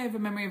feel like I have a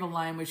memory of a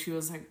line where she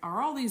was like,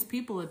 are all these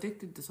people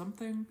addicted to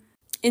something?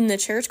 In the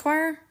church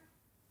choir?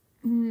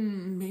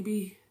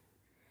 Maybe.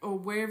 Or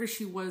wherever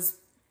she was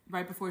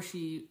right before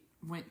she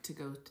went to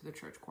go to the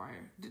church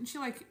choir. Didn't she,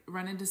 like,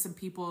 run into some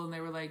people and they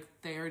were like,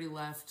 they already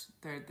left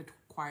the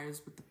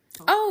choirs with the...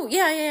 Oh,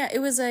 yeah. It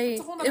was a...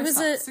 It's a whole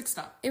nother sick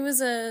stuff. It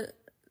was a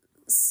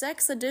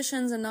Sex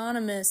Addictions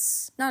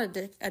Anonymous... Not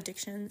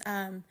addiction.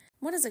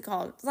 What is it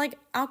called? It's like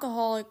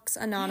Alcoholics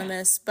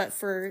Anonymous, but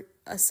for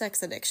a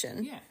sex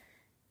addiction. Yeah.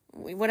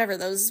 Whatever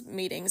those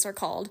meetings are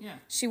called. Yeah.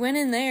 She went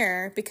in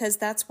there because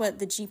that's what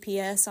the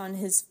GPS on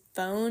his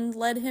phone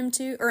led him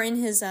to, or in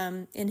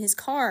his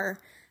car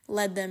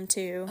led them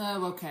to.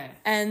 Oh, okay.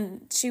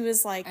 And she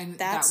was like,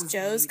 that's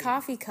Joe's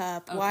coffee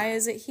cup. Okay. Why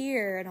is it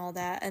here? And all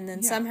that. And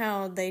then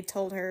somehow they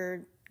told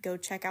her, go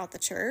check out the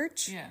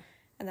church. Yeah.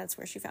 And that's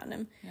where she found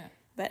him. Yeah.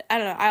 But I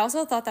don't know. I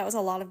also thought that was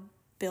a lot of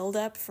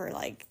build-up for,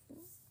 like,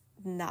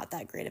 not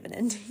that great of an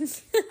ending. It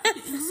was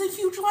a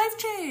huge life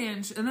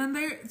change. And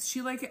then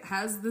she, like,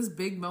 has this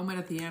big moment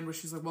at the end where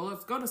she's like, well,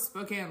 let's go to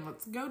Spokane.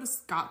 Let's go to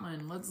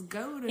Scotland. Let's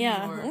go to New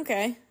York.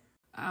 Okay.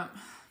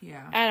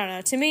 Yeah. I don't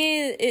know. To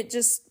me, it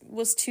just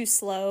was too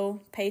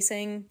slow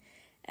pacing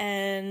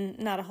and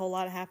not a whole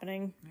lot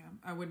happening. Yeah.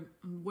 I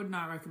would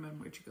not recommend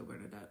Where'd You Go,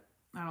 Bernadette.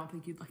 I don't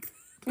think you'd like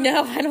that.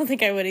 No, I don't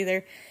think I would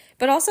either.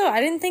 But also, I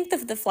didn't think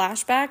the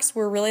flashbacks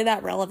were really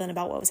that relevant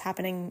about what was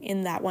happening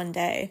in that one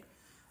day.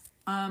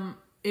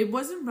 It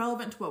wasn't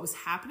relevant to what was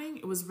happening.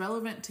 It was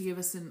relevant to give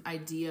us an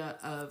idea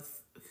of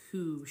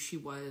who she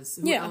was,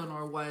 who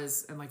Eleanor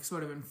was, and like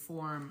sort of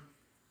inform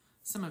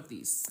some of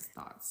these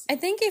thoughts. I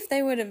think if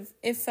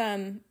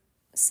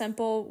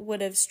Semple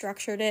would have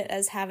structured it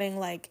as having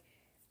like,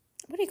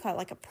 what do you call it,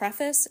 like a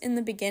preface in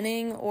the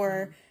beginning,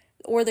 or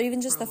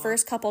even just the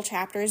first couple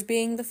chapters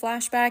being the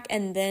flashback,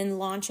 and then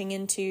launching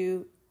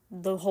into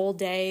the whole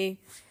day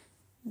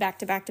back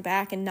to back to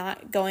back, and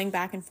not going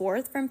back and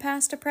forth from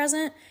past to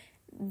present,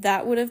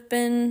 that would have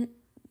been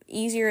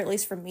easier, at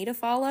least for me to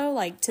follow,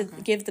 like to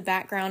give the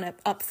background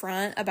up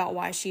front about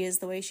why she is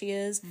the way she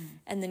is,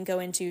 and then go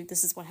into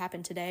this is what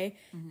happened today.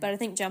 But I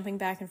think jumping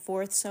back and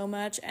forth so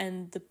much,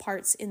 and the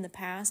parts in the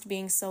past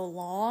being so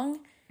long,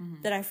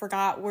 that I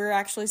forgot we're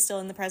actually still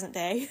in the present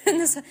day.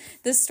 And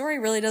this story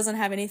really doesn't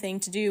have anything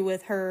to do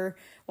with her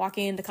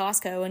walking into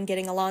Costco and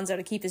getting Alonzo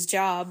to keep his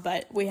job,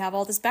 but we have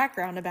all this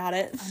background about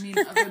it. I mean,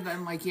 other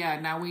than like,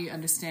 now we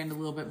understand a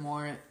little bit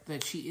more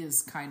that she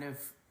is kind of,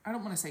 I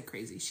don't want to say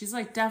crazy. She's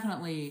like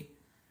definitely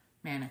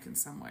manic in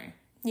some way.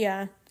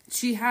 Yeah.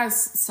 She has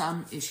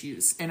some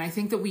issues. And I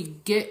think that we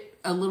get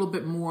a little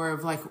bit more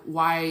of like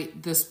why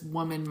this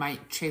woman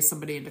might chase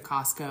somebody into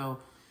Costco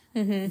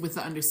with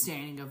the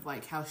understanding of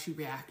like how she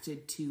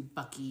reacted to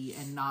Bucky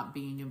and not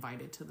being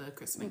invited to the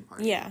christening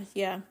party.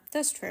 Yeah,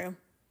 that's true.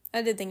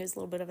 I did think it was a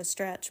little bit of a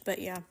stretch, but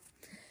yeah.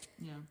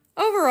 Yeah.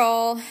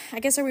 Overall, I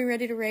guess, are we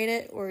ready to rate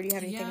it, or do you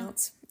have anything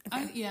else?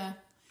 Okay. Yeah.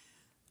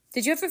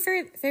 Did you have a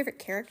favorite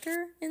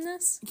character in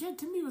this? Yeah,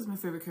 Timby was my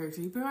favorite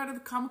character. He provided the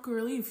comical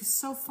relief. He's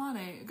so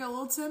funny. I got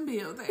little Timby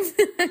out there.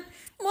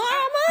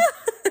 Mama!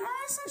 Ever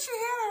since she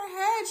hit her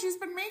head, she's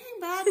been making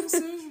bad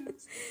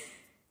decisions.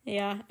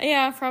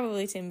 Yeah,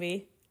 probably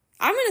Timby.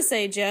 I'm gonna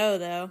say Joe,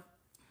 though.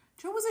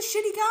 Joe was a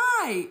shitty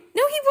guy.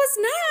 No, he was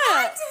not. He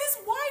lied to his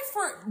wife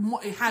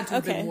for... It had to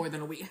have been more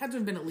than a week. It had to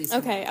have been at least a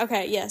week.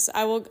 Okay, yes.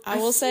 I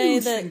will say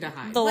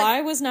that the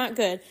lie was not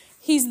good.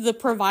 He's the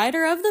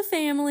provider of the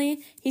family.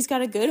 He's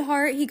got a good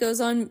heart. He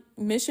goes on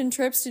mission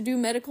trips to do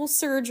medical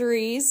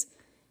surgeries.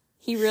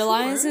 He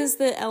realizes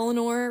that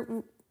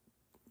Eleanor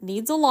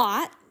needs a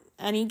lot,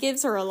 and he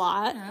gives her a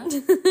lot.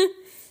 Yeah.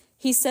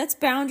 He sets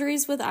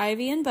boundaries with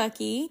Ivy and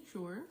Bucky.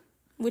 Sure.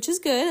 Which is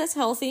good. That's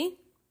healthy.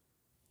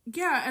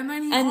 Yeah, and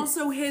then he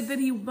also hid that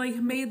he like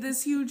made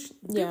this huge...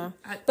 Yeah.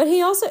 But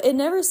he also... It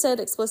never said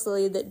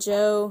explicitly that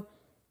Joe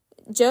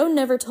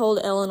never told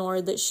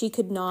Eleanor that she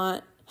could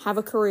not have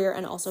a career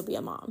and also be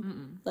a mom.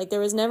 Mm-mm. Like, there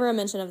was never a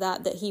mention of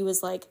that he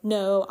was like,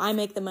 no, I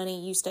make the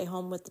money, you stay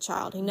home with the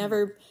child. He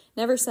never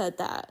said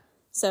that.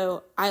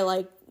 So I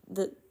like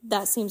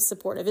that seems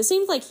supportive. It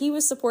seems like he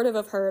was supportive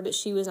of her, but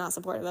she was not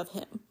supportive of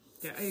him.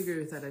 Yeah, I agree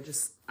with that.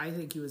 I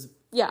think he was...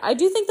 Yeah, I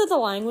do think that the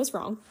lying was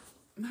wrong.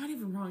 Not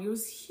even wrong. It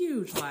was a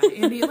huge lie.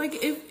 Andy, like,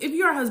 if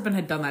your husband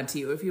had done that to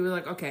you, if you were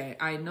like, okay,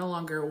 I no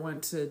longer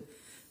want to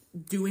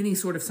do any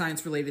sort of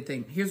science-related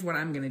thing. Here's what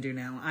I'm going to do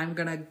now. I'm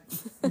going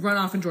to run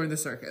off and join the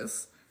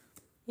circus.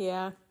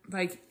 Yeah.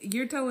 Like,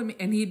 you're telling me...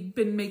 And he'd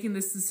been making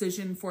this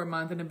decision for a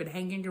month and had been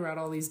hanging around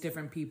all these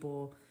different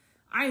people.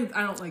 I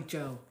don't like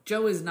Joe.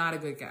 Joe is not a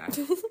good guy.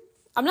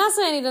 I'm not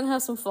saying he doesn't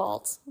have some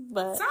faults,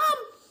 but... Some!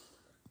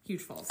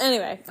 Huge faults.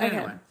 Anyway.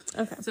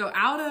 Okay. So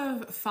out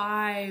of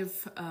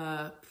 5...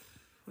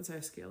 what's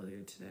our scale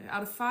here today?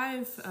 Out of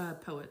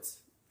 5 poets,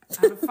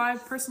 out of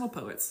 5 personal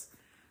poets,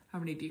 how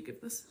many do you give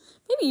this?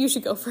 Maybe you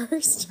should go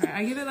first. Okay,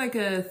 I give it like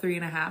a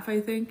 3.5, I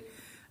think.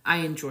 I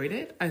enjoyed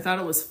it. I thought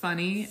it was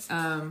funny.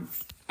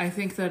 I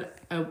think that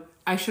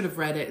I should have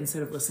read it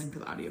instead of listening to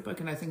the audiobook,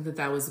 and I think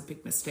that was a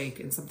big mistake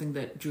and something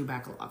that drew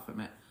back a lot from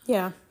it.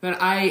 Yeah.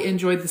 But I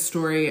enjoyed the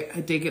story.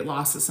 I did get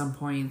lost at some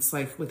points,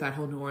 like with that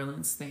whole New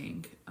Orleans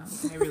thing.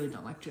 I really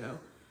don't like Joe.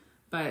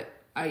 But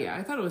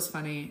I thought it was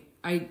funny.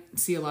 I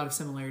see a lot of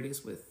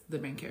similarities with the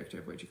main character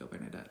of Where'd You Go,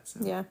 Bernadette.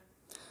 So. Yeah.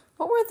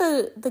 What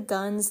were the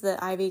guns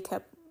that Ivy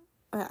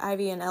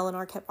and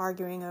Eleanor kept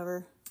arguing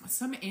over?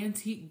 Some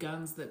antique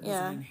guns that was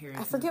an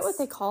inheritance. I forget what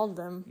they called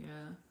them. Yeah.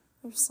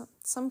 There's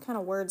some kind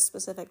of word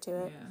specific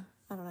to it. Yeah.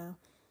 I don't know.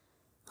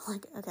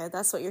 Like, okay,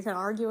 that's what you're going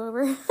to argue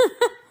over?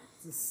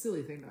 It's a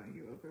silly thing to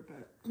argue over,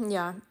 but...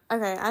 Yeah.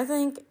 Okay, I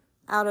think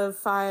out of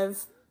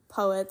 5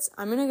 poets,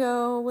 I'm going to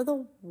go with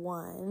a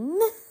 1.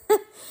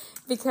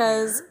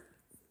 Because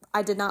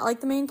I did not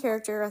like the main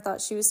character. I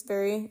thought she was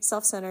very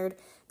self-centered.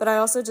 But I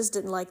also just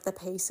didn't like the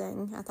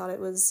pacing. I thought it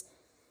was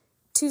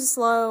too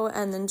slow,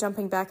 and then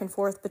jumping back and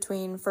forth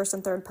between first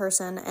and third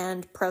person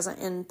and present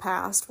and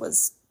past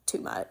was too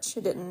much.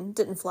 It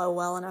didn't flow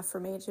well enough for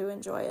me to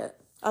enjoy it.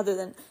 Other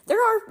than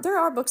there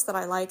are books that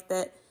I like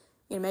that,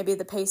 you know, maybe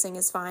the pacing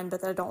is fine,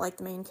 but that I don't like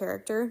the main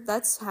character.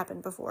 That's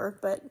happened before,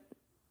 but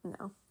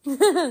no.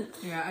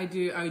 Yeah, I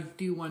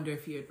do wonder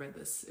if you had read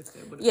this, if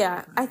it would have.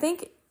 Yeah, I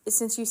think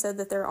since you said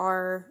that there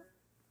are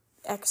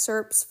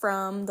excerpts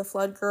from the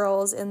Flood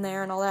Girls in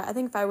there and all that, I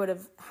think if I would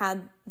have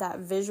had that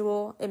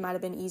visual, it might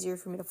have been easier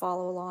for me to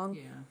follow along.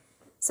 Yeah.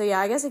 So yeah,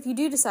 I guess if you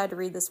do decide to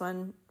read this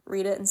one,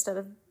 read it instead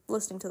of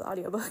listening to the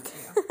audiobook.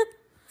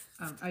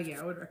 I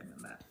would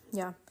recommend that.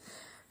 Yeah.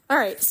 All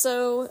right,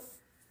 so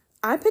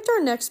I picked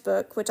our next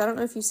book, which I don't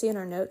know if you see in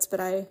our notes, but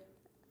I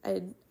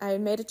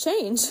made a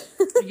change.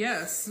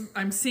 Yes,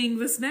 I'm seeing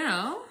this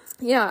now.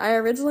 Yeah, I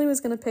originally was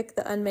going to pick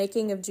The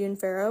Unmaking of June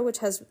Farrow, which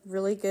has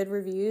really good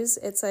reviews.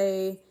 It's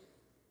a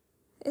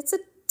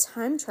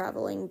time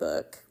traveling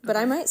book, but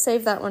I might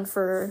save that one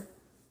for,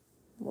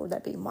 what would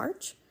that be,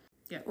 March?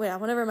 Yeah,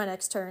 whenever my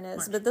next turn is.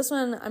 March. But this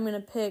one, I'm going to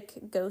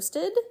pick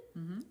Ghosted,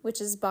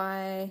 which is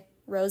by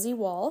Rosie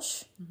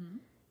Walsh.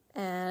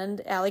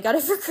 And Allie got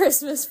it for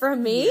Christmas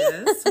from me.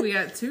 Yes, we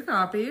got 2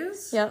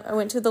 copies. Yep, I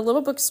went to the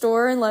little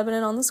bookstore in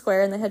Lebanon on the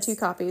Square, and they had 2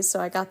 copies, so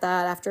I got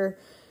that after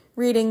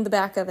reading the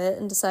back of it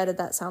and decided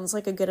that sounds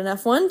like a good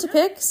enough one to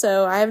pick.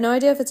 So I have no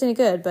idea if it's any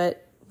good,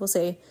 but we'll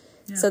see.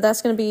 Yeah. So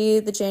that's going to be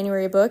the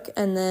January book,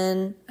 and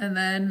then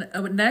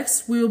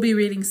next we will be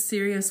reading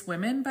Serious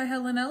Women by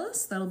Helen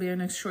Ellis. That'll be our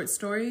next short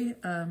story.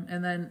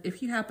 And then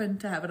if you happen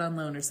to have it on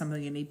loan or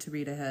something you need to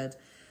read ahead,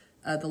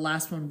 the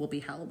last one will be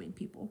Halloween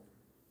People.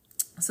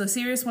 So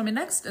Serious Women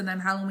next, and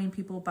then Halloween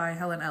People by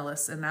Helen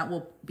Ellis, and that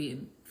will be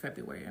in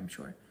February, I'm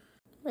sure.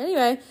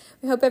 Anyway,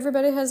 we hope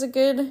everybody has a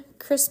good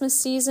Christmas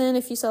season,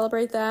 if you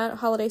celebrate that,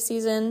 holiday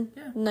season.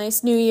 Yeah.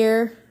 Nice New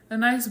Year. A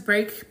nice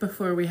break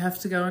before we have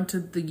to go into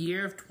the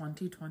year of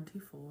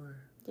 2024.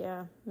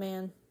 Yeah,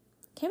 man.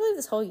 Can't believe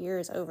this whole year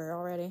is over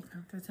already. I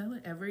have to tell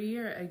you, every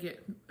year I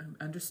get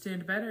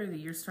understand better. The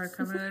years start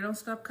coming and they don't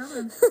stop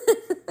coming.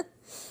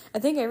 I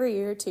think every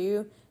year,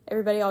 too,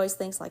 everybody always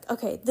thinks, like,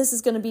 okay, this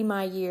is going to be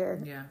my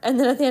year. Yeah. And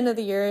then at the end of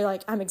the year, you're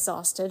like, I'm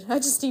exhausted. I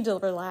just need to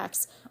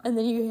relax. And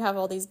then you have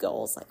all these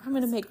goals, like, I'm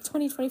going to make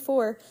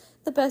 2024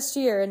 the best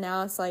year. And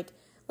now it's like,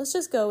 let's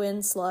just go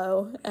in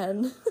slow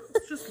and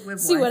just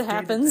see what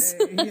happens.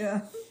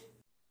 Yeah.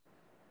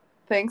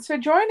 Thanks for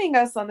joining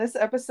us on this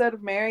episode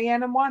of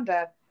Marianne and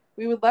Wanda.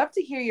 We would love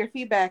to hear your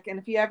feedback and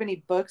if you have any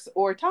books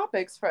or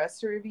topics for us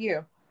to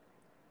review.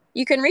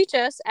 You can reach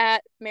us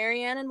at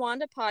Marianne and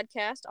Wanda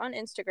Podcast on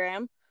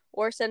Instagram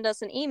or send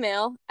us an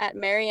email at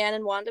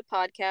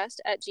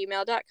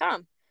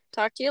marianneandwandapodcast@gmail.com.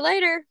 Talk to you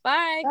later.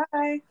 Bye.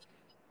 Bye.